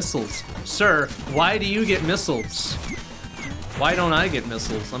with the missiles? Sir, why do you get missiles? Why don't I get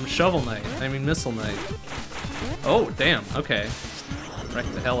missiles? I'm Shovel Knight. I mean Missile Knight. Oh, damn, okay. Wreck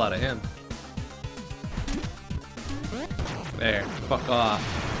the hell out of him. There, fuck off.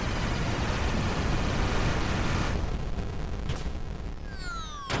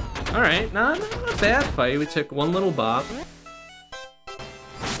 Alright, not a bad fight. We took one little bop.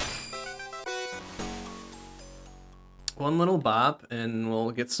 One little bop, and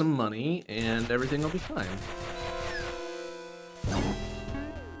we'll get some money, and everything will be fine.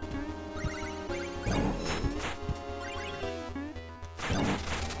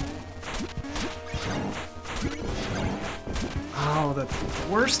 Oh, the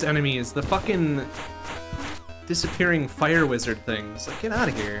worst enemy is the fucking disappearing fire wizard things. Like, get out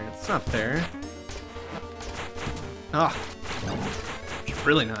of here. It's not fair. Ah, it's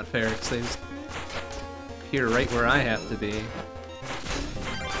really not fair, because they just appear right where I have to be.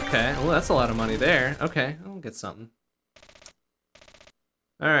 Okay, well, that's a lot of money there. Okay, I'll get something.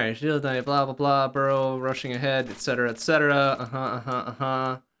 Alright, Shield Knight, blah, blah, blah, Burrow, rushing ahead, etc.,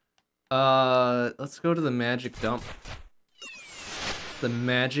 etc. Let's go to the magic dump. The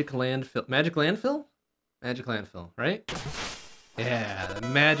magic landfill. Magic landfill? Magic landfill, right? Yeah, the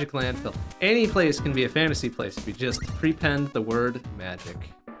magic landfill. Any place can be a fantasy place if you just prepend the word magic.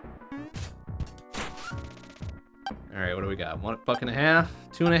 Alright, what do we got? $1.50,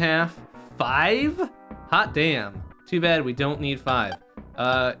 $2.50, $5? Hot damn. Too bad we don't need 5.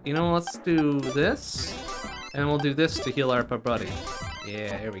 You know, let's do this, and we'll do this to heal our buddy.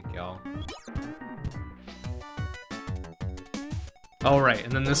 Yeah, here we go. Oh, right,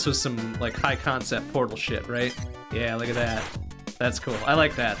 and then this was some, like, high concept portal shit, right? Yeah, look at that. That's cool. I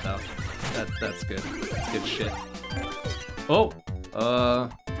like that, though. That's good. That's good shit. Oh!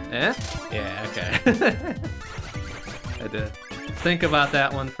 Eh? Yeah, okay. I did. Think about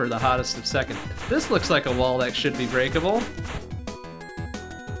that one for the hottest of seconds. This looks like a wall that should be breakable.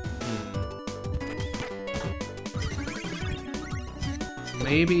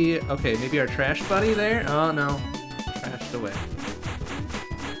 Maybe, okay, maybe our trash buddy there? Oh, no. Trashed away.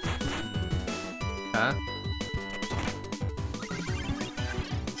 Huh?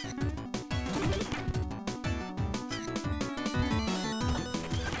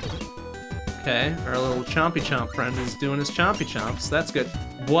 Okay, our little chompy chomp friend is doing his chompy chomps. That's good.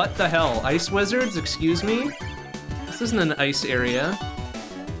 What the hell? Ice wizards? Excuse me? This isn't an ice area.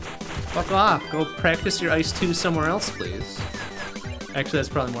 Fuck off. Go practice your ice 2 somewhere else, please. Actually, that's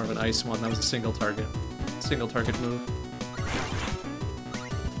probably more of an ice one. That was a single target. Single target move.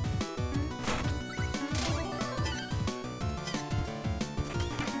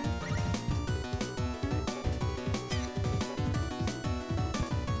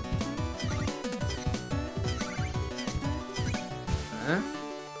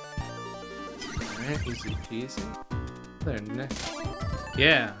 Alright, easy peasy. There, next.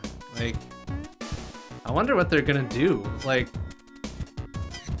 Yeah, like, I wonder what they're gonna do. Like,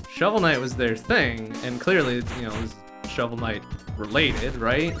 Shovel Knight was their thing, and clearly, you know, it was Shovel Knight related,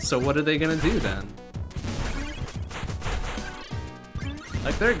 right? So what are they gonna do then?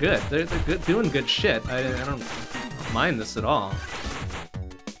 Like, they're good. They're good, doing good shit. I don't mind this at all.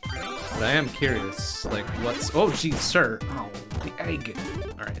 But I am curious, like, what's... Oh, geez, sir. Oh, the egg.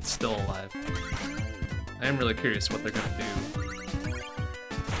 Alright, it's still alive. I am really curious what they're gonna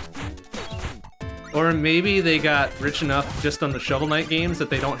do. Or maybe they got rich enough just on the Shovel Knight games that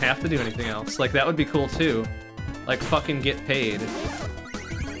they don't have to do anything else. Like, that would be cool too. Like, fucking get paid.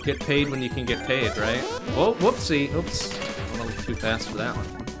 Get paid when you can get paid, right? Whoa, whoopsie. Oops. A little too fast for that one.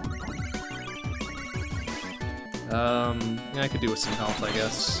 Yeah, I could do with some health, I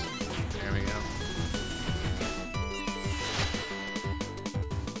guess. There we go.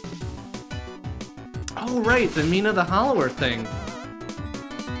 Oh, right, the Mina the Hollower thing.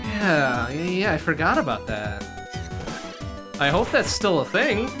 Yeah, I forgot about that. I hope that's still a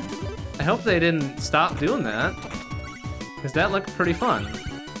thing. I hope they didn't stop doing that. Because that looked pretty fun.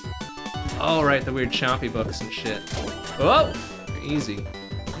 Oh, right, the weird chompy books and shit. Oh! Easy.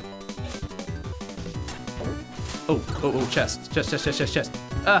 Oh, chest. Chest.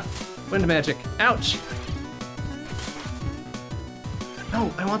 Ah! Wind magic. Ouch!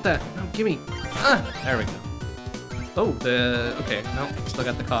 No, I want that. No, gimme. Ah! There we go. Oh, okay, no, still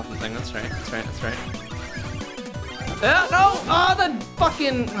got the coffin thing, that's right. Ah, no! Oh, the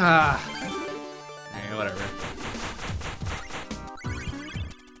fucking... Hey, whatever.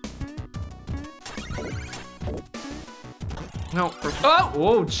 No,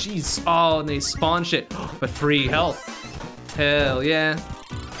 oh, jeez. Oh, and they spawn shit. But free health. Hell yeah.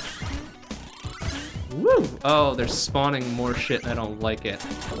 Woo! Oh, they're spawning more shit. I don't like it.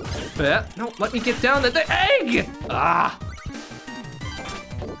 No, let me get down the egg! Ah!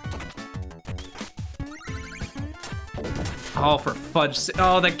 Oh, for fudge sake.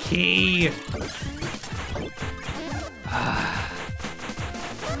 Oh, the key! I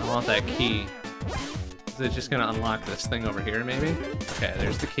want that key. Is it just gonna unlock this thing over here, maybe? Okay,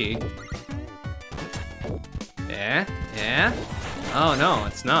 there's the key. Yeah? Oh, no,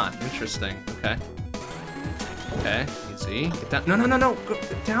 it's not. Interesting. Okay. Okay, easy. Get down. No. Go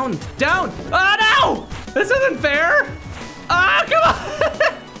down. Oh, no! This isn't fair! Ah, come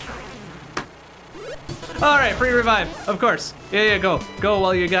on! All right, free revive, of course. Yeah, go. Go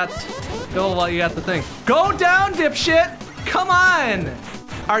while you got the thing. Go down, dipshit! Come on!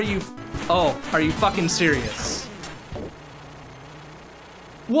 Are you fucking serious?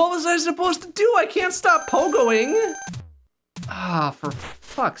 What was I supposed to do? I can't stop pogoing. Ah, for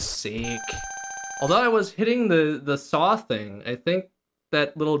fuck's sake. Although I was hitting the saw thing, I think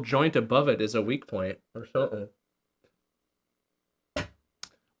that little joint above it is a weak point or something.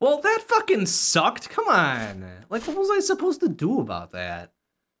 Well, that fucking sucked. Come on. Like, what was I supposed to do about that?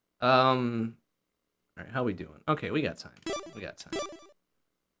 All right, how we doing? Okay, we got time.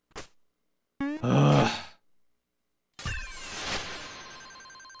 Ugh.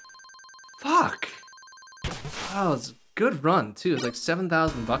 Fuck. Oh, it's a good run too. It's like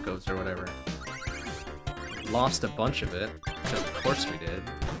 7,000 buckos or whatever. Lost a bunch of it. Of course we did.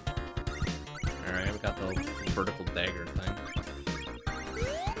 Alright, we got the vertical dagger thing.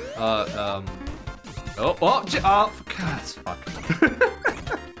 God, fuck.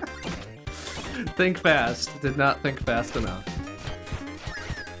 Think fast. Did not think fast enough.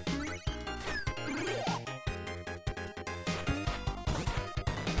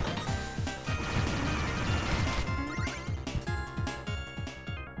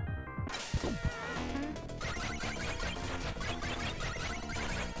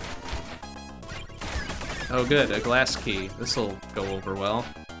 Oh good, a glass key. This'll go over well.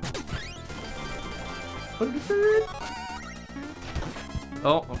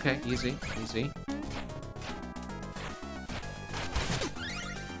 Oh, okay, easy.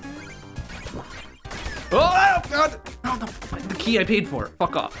 Oh, God! No, the key I paid for.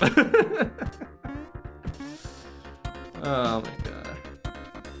 Fuck off. Oh my god.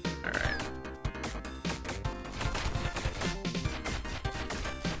 Alright.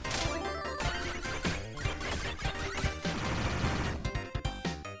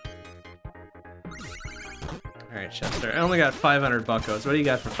 Alright, Chester. I only got 500 buckos. What do you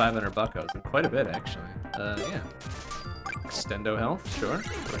got for 500 buckos? Quite a bit, actually. Yeah. Extendo health? Sure.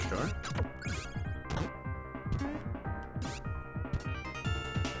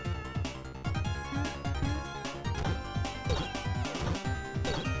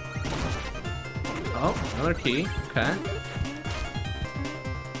 Oh, another key. Okay.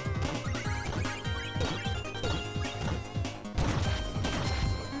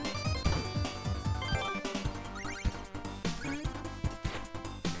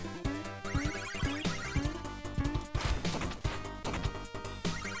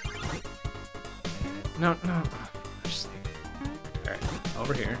 No. Just... Alright,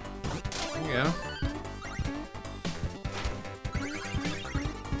 over here. There you go.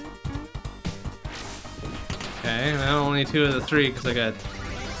 Okay, now only 2 of the 3 because I got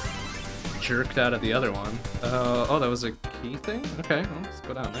jerked out of the other one. Oh, that was a key thing? Okay, well, let's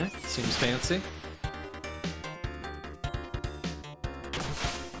go down there. Seems fancy.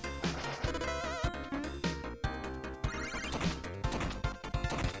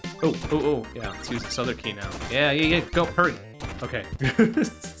 Oh, yeah, let's use this other key now. Yeah, go, hurry. Okay.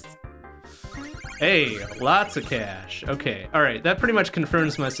 Hey, lots of cash. Okay, alright, that pretty much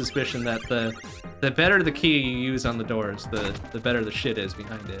confirms my suspicion that the better the key you use on the doors, the better the shit is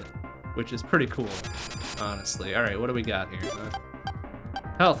behind it. Which is pretty cool, honestly. Alright, what do we got here?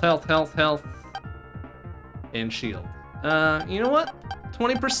 Health. And shield. You know what?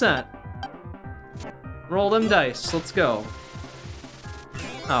 20%. Roll them dice, let's go.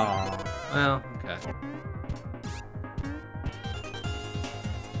 Oh, well, okay.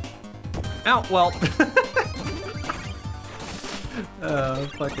 Ow, well.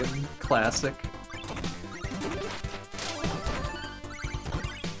 Fucking classic.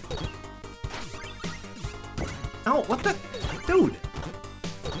 Ow, what the? Dude!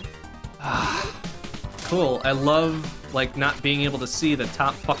 Cool, I love, like, not being able to see the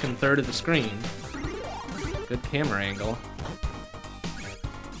top fucking third of the screen. Good camera angle.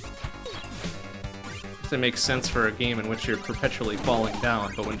 It makes sense for a game in which you're perpetually falling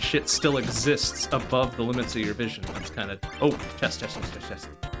down, but when shit still exists above the limits of your vision, that's kind of... Oh, chest.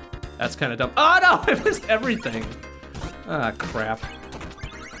 That's kind of dumb. Oh no, I missed everything! Ah, crap.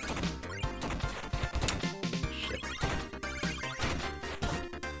 Shit.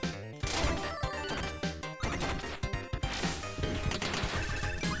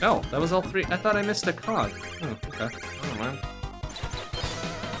 Oh, that was all three. I thought I missed a cog. Oh, okay. Oh, man.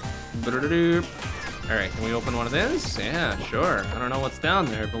 Alright, can we open one of these? Yeah, sure. I don't know what's down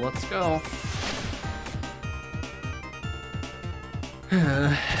there, but let's go.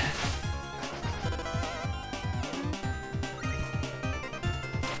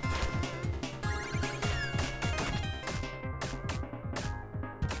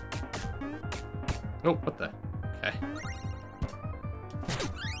 Oh, what the? Okay.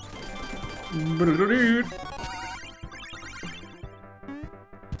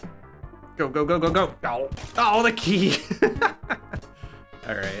 Go. Oh, the key!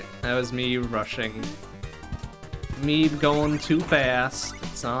 Alright, that was me rushing. Me going too fast.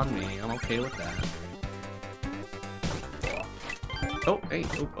 It's on me. I'm okay with that. Oh, hey.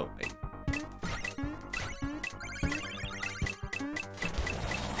 Oh, hey.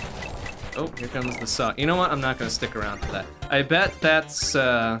 Oh, here comes the saw. You know what? I'm not gonna stick around for that. I bet that's,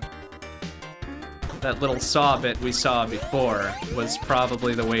 that little saw bit we saw before was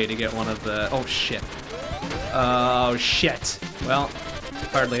probably the way to get one of the... Oh, shit. Oh, shit. Well,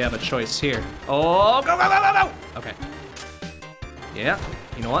 hardly have a choice here. Oh, go! Okay. Yeah,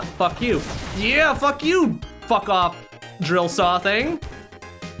 you know what? Fuck you. Yeah, fuck you, fuck off, drill saw thing.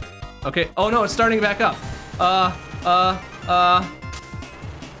 Okay, oh no, it's starting back up. Oh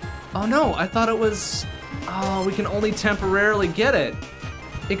no, I thought it was... Oh, we can only temporarily get it.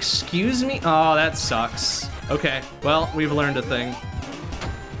 Excuse me? Oh, that sucks. Okay, well, we've learned a thing.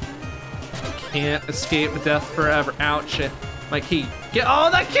 Can't escape death forever. Ouch. My key. Get— oh,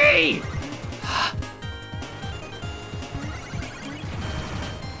 the key!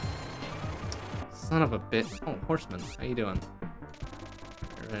 Son of a bit. Oh, horseman, how you doing?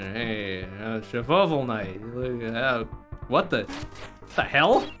 Hey, Chavoval night. What the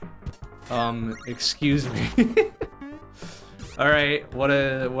hell? Excuse me. All right, what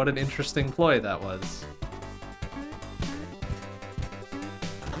an interesting ploy that was.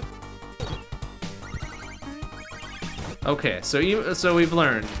 Okay, so we've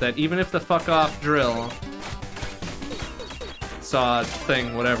learned that even if the fuck off drill saw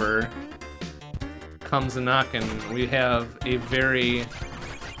thing, whatever, comes a knockin', we have a very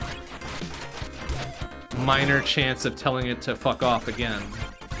minor chance of telling it to fuck off again.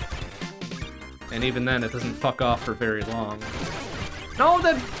 And even then, it doesn't fuck off for very long. No,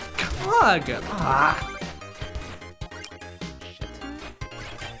 the cog! Ah! Shit.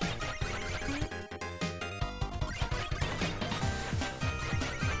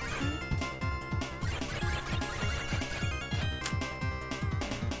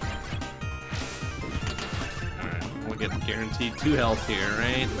 Alright, we'll get guaranteed 2 health here,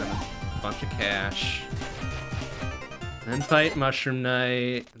 right? And then a bunch of cash. Then fight Mushroom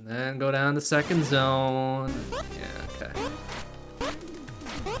Knight, and then go down to second zone. Yeah, okay.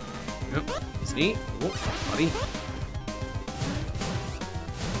 Yep, see? Oh, buddy.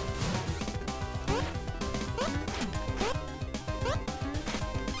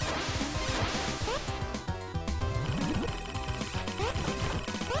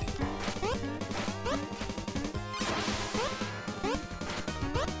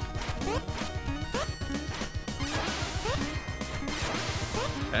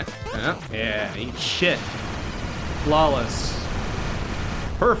 Yeah, eat shit. Flawless.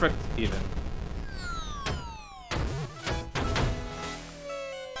 Perfect, even.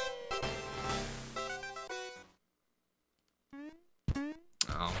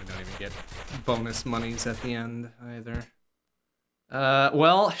 bonus monies at the end either.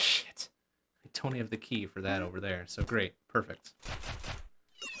 Well, shit. I don't have the key for that over there, so great. Perfect.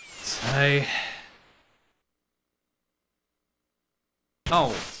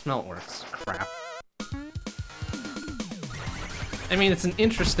 Oh, smelt works. Crap. I mean, it's an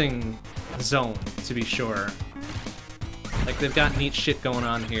interesting zone, to be sure. Like, they've got neat shit going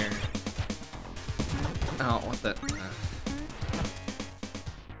on here. Oh, what the...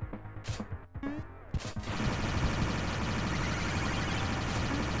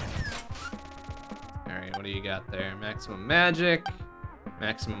 Alright, what do you got there? Maximum magic.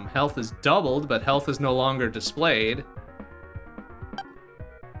 Maximum health is doubled, but health is no longer displayed.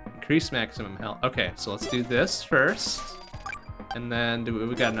 Increase maximum health. Okay, so let's do this first. And then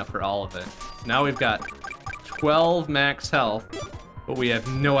we got enough for all of it. Now we've got 12 max health, but we have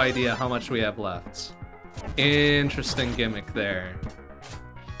no idea how much we have left. Interesting gimmick there.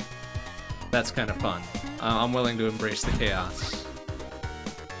 That's kind of fun. I'm willing to embrace the chaos.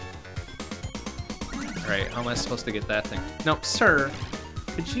 Alright, how am I supposed to get that thing? No, sir,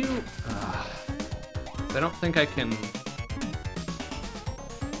 could you... I don't think I can...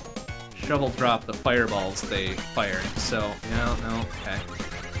 shovel drop the fireballs they fire, so, no, okay.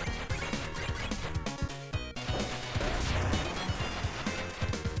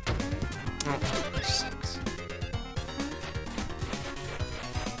 Oh, that sucks.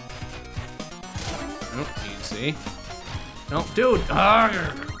 Nope, easy. No, dude!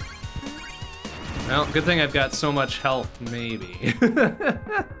 Well, good thing I've got so much health, maybe.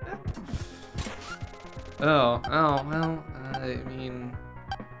 Oh, well, I mean...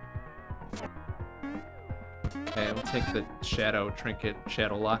 Okay, we'll take the shadow trinket,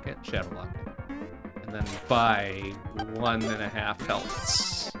 shadow locket, and then buy 1.5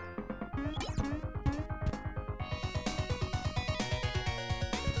 healths.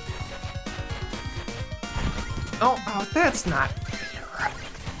 Oh, that's not fair.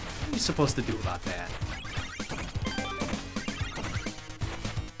 What are you supposed to do about that?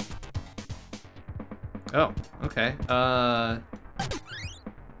 Oh, okay.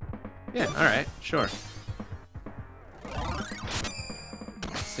 Yeah, alright, sure.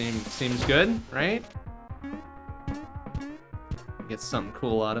 Seems good, right? Get something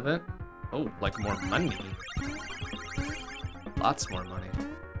cool out of it. Oh, like more money. Lots more money.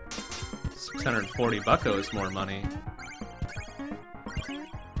 640 buckos more money.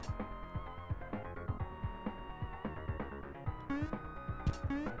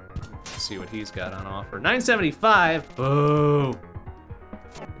 Let's see what he's got on offer. 975! Boo!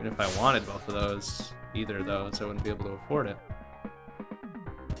 Even if I wanted both of those, either of those, I wouldn't be able to afford it.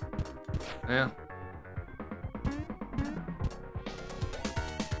 Yeah.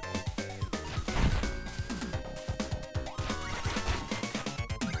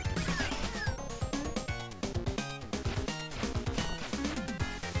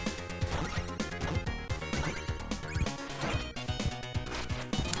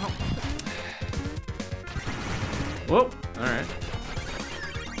 Whoa, alright.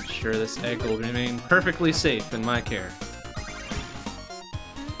 Sure, this egg will remain perfectly safe in my care.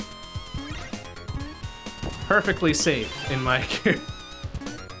 Perfectly safe in my care.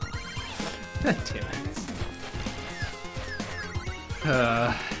 Damn it.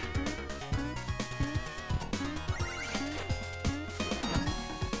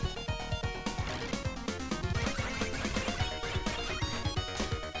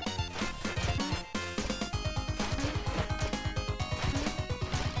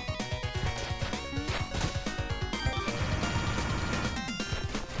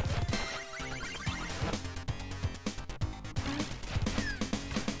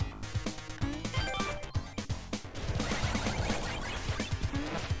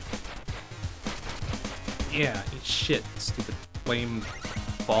 Yeah, eat shit, stupid flame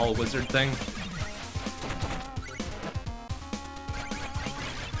ball wizard thing.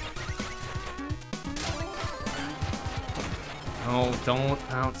 Oh, don't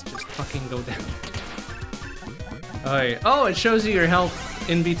bounce, just fucking go down. Alright, oh, it shows you your health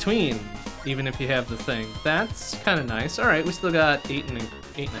in between, even if you have the thing. That's kind of nice. Alright, we still got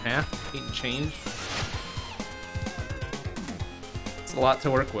 8.5, 8 and change. It's a lot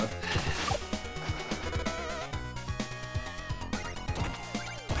to work with.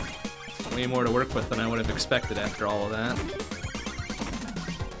 Way more to work with than I would have expected after all of that.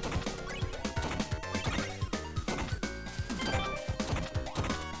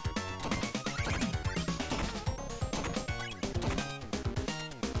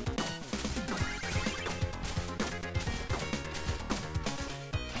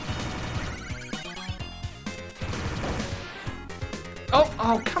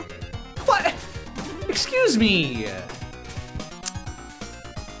 Oh, come... What? Excuse me!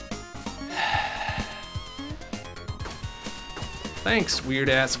 Thanks,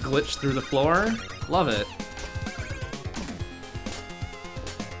 weird-ass glitch through the floor. Love it.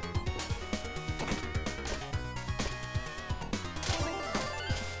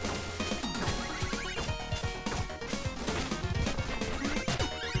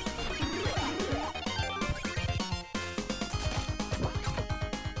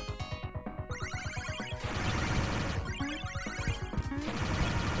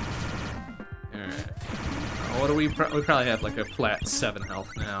 We probably have like a flat 7 health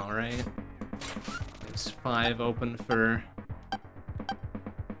now, right? There's 5 open for...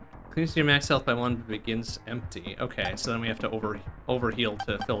 Increase your max health by 1 but begins empty. Okay, so then we have to over heal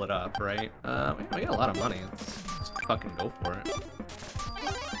to fill it up, right? We got a lot of money. Let's just fucking go for it.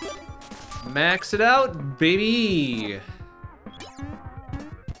 Max it out, baby!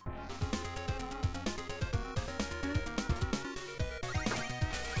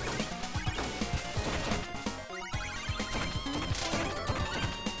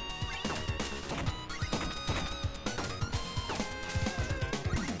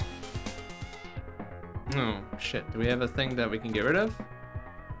 Oh, shit. Do we have a thing that we can get rid of?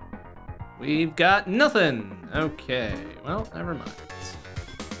 We've got nothing! Okay, well, never mind.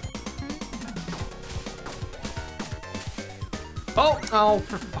 Oh,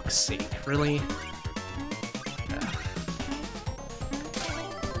 for fuck's sake, really?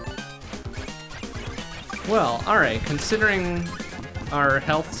 Well, alright, considering our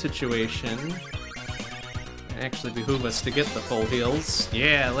health situation, it actually behoove us to get the full heals.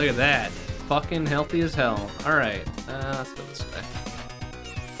 Yeah, look at that. Fucking healthy as hell. Alright, let's go this way.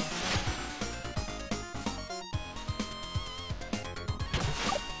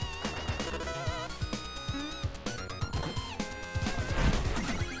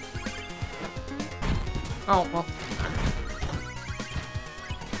 Oh, well.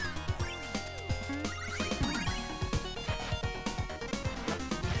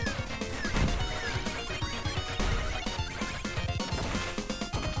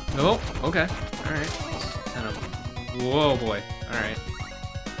 Oh, okay. Alright. Kind of... Whoa, boy. Alright.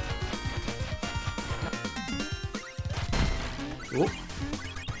 Whoop.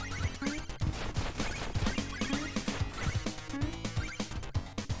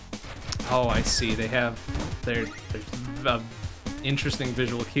 Oh, I see. They have... There's an interesting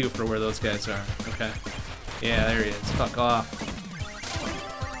visual cue for where those guys are. Okay. Yeah, there he is. Fuck off.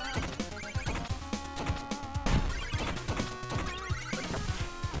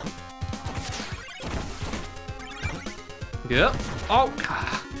 Yep. Oh,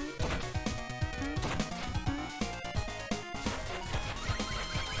 God.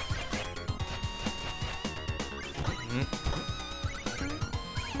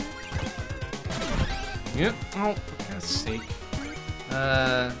 Yep. Oh, for God's sake.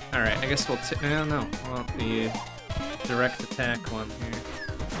 Alright, I guess we'll no. Well, the direct attack one here.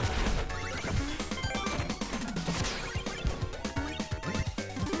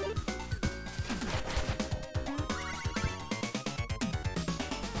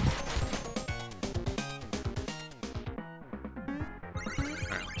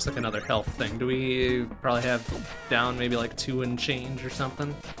 It's like another health thing. Do we probably have down maybe like 2 and change or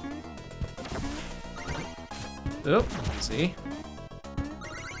something? Oh, see?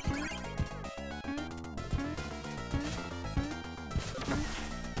 There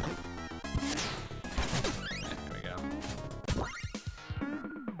we go.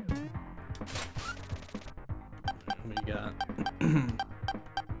 We got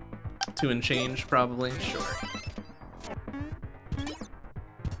 2 and change probably, sure.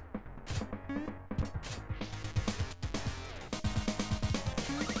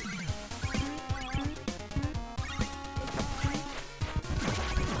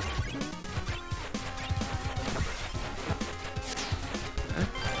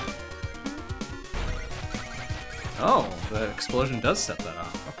 Oh, the explosion does set that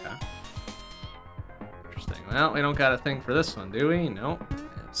off. Okay. Interesting. Well, we don't got a thing for this one, do we? Nope.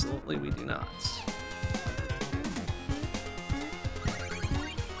 Absolutely we do not.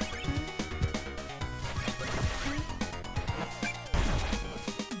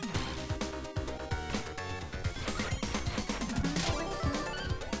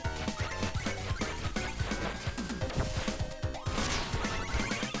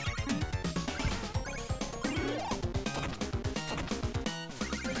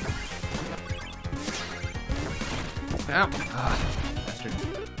 Ow. Bastard.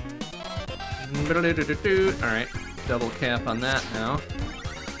 Alright, double cap on that now.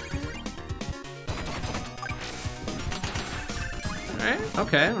 Alright,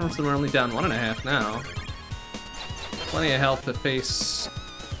 okay, so we're only down 1.5 now. Plenty of health to face.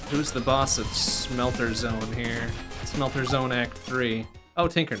 Who's the boss of Smelter Zone here? Smelter Zone Act 3. Oh,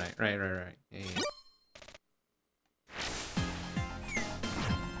 Tinker Knight. Right. Yeah.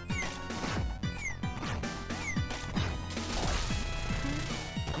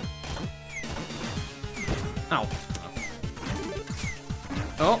 Ow.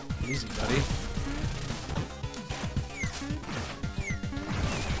 Oh, easy, buddy.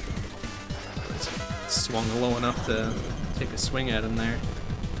 Swung low enough to take a swing at him there.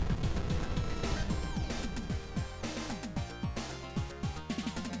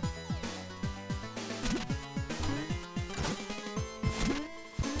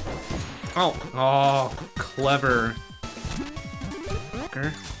 Oh, clever.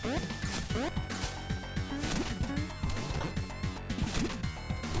 Fucker.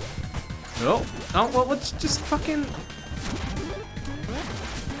 Oh, well, let's just fucking...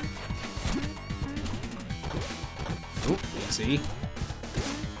 Oh, easy.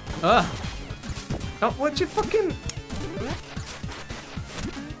 Oh, what'd you fucking...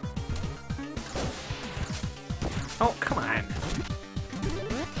 Oh, come on. I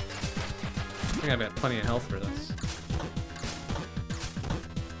think I've got plenty of health for this.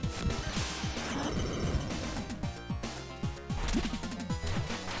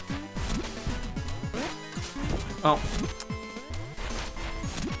 Oh.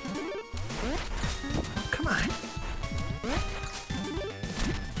 Come on.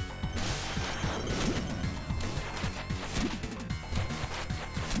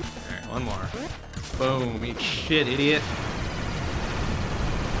 Alright, one more. Boom, eat shit, idiot.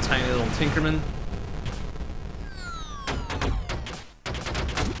 Tiny little Tinkerman.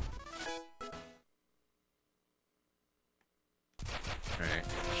 Alright,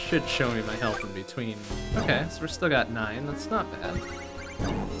 should show me my health in between. Okay, so we're still got 9, that's not bad.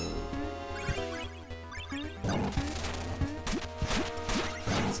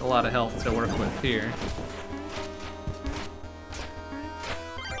 It's a lot of health to work with here.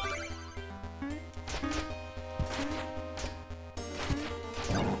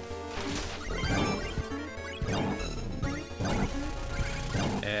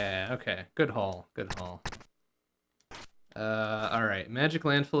 Okay, good haul, good haul. Alright, magic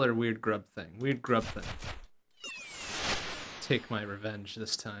landfill or weird grub thing? Weird grub thing. Take my revenge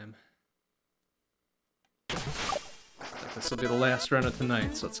this time. This will be the last run of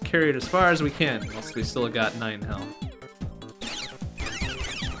tonight, so let's carry it as far as we can, whilst we still got 9 health.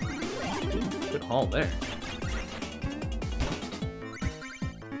 Good haul there.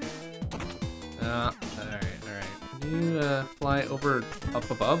 Alright. Can you fly up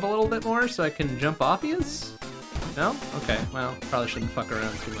above a little bit more so I can jump off yous? No? Okay, well, probably shouldn't fuck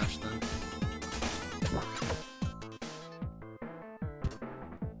around too much then.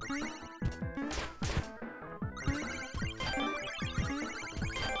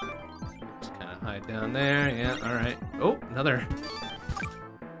 Just kind of hide down there, yeah, alright. Oh, another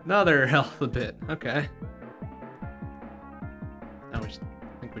health a bit, okay. Now I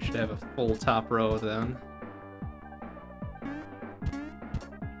think we should have a full top row then.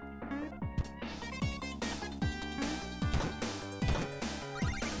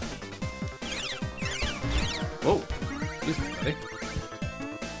 Whoa, excuse me, buddy.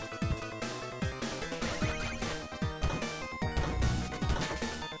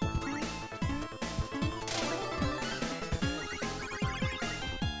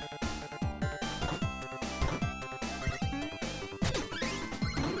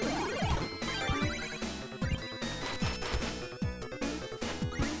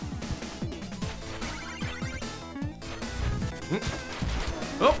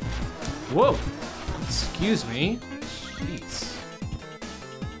 Oh, whoa. Excuse me. Jeez.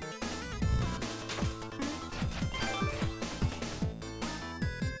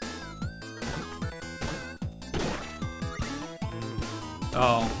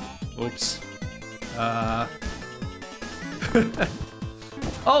 Oh, oops.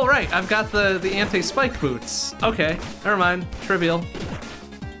 Oh, right, I've got the anti-spike boots. Okay, never mind. Trivial.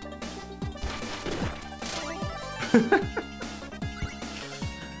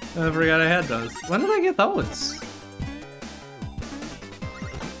 I forgot I had those. When did I get those?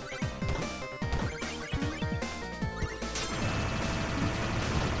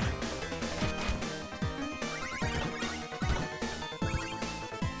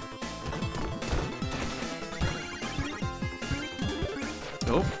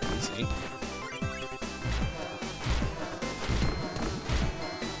 Oh, easy.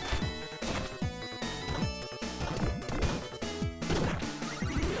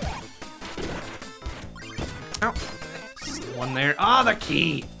 Ow. One there. Ah, the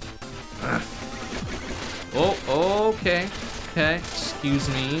key! Ugh. Oh, okay. Okay, excuse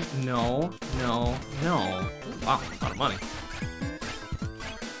me. No, no, no. Wow, a lot of money.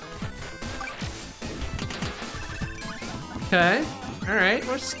 Okay, alright,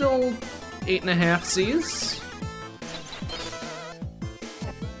 we're still 8.5 C's.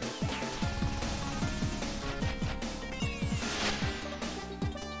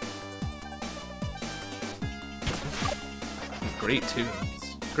 Great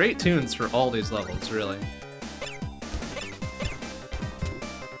tunes. Great tunes for all these levels, really.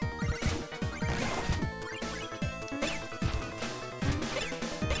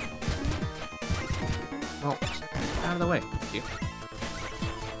 Well, out of the way. Thank you.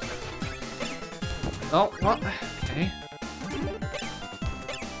 Oh, well, okay.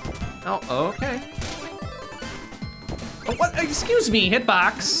 Oh, okay. Oh, what? Excuse me,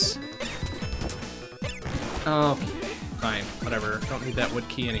 hitbox. Okay, fine, whatever. Don't need that wood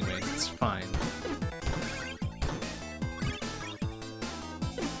key anyway. It's fine.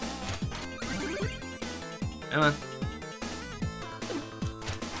 Come on.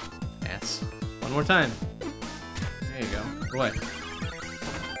 Yes. One more time. There you go. What?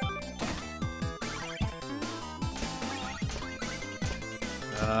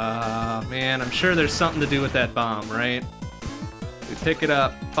 Man, I'm sure there's something to do with that bomb, right? We pick it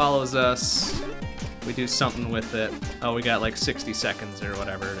up, follows us, we do something with it. Oh, we got like 60 seconds or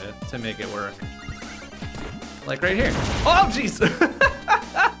whatever to make it work. Like right here. Oh, jeez!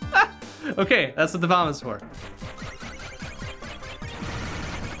 Okay, that's what the bomb is for.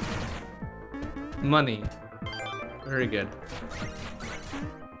 Money. Very good.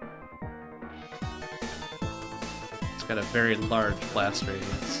 It's got a very large blast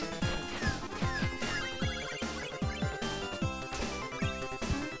radius.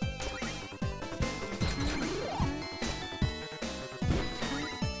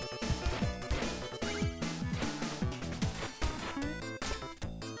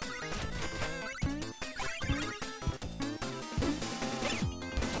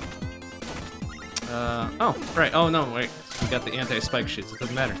 Oh, right. Oh, no, wait. We got the anti-spike shoots. It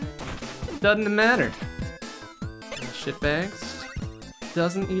doesn't matter. Doesn't matter. Shitbags.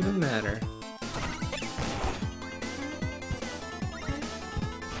 Doesn't even matter.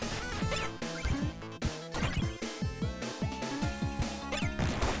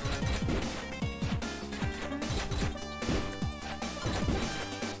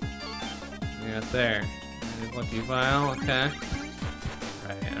 Yeah, there. Lucky vial, okay.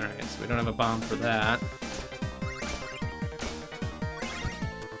 Alright, so we don't have a bomb for that.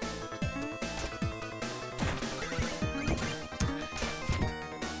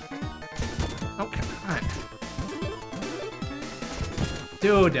 Oh, come on.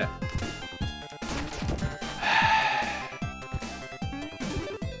 Dude.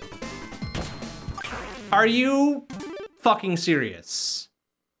 Are you fucking serious?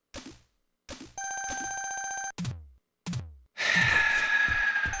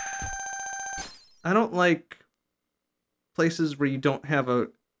 I don't like places where you don't have a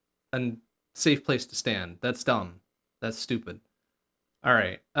safe place to stand. That's dumb. That's stupid.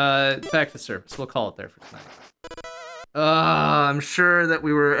 Alright, back to service. We'll call it there for tonight. I'm sure that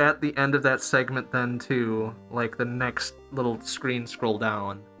we were at the end of that segment then too. Like the next little screen scroll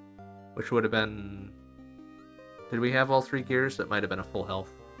down, which would have been... Did we have all 3 gears? That might have been a full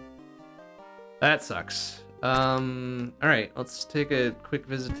health. That sucks. Alright, let's take a quick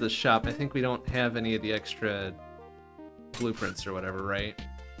visit to the shop. I think we don't have any of the extra blueprints or whatever, right?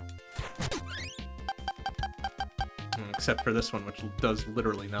 Except for this one, which does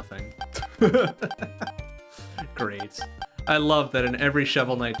literally nothing. Great. I love that in every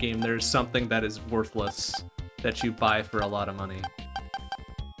Shovel Knight game, there's something that is worthless that you buy for a lot of money.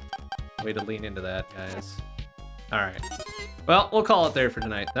 Way to lean into that, guys. Alright. Well, we'll call it there for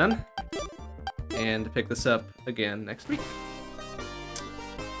tonight, then. And pick this up again next week.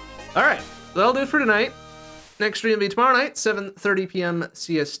 Alright, that'll do it for tonight. Next stream will be tomorrow night, 7:30 p.m.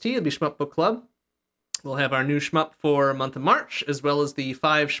 CST. It'll be Shmup Book Club. We'll have our new shmup for month of March, as well as the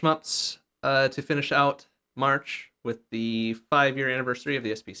 5 shmups to finish out March with the 5-year anniversary of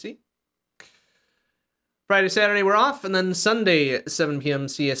the SPC. Friday, Saturday, we're off, and then Sunday, 7 p.m.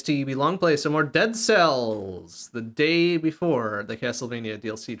 CST, we long play some more Dead Cells the day before the Castlevania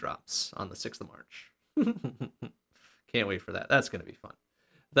DLC drops on the 6th of March. Can't wait for that. That's going to be fun.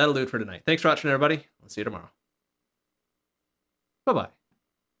 That'll do it for tonight. Thanks for watching, everybody. I'll see you tomorrow. Bye-bye.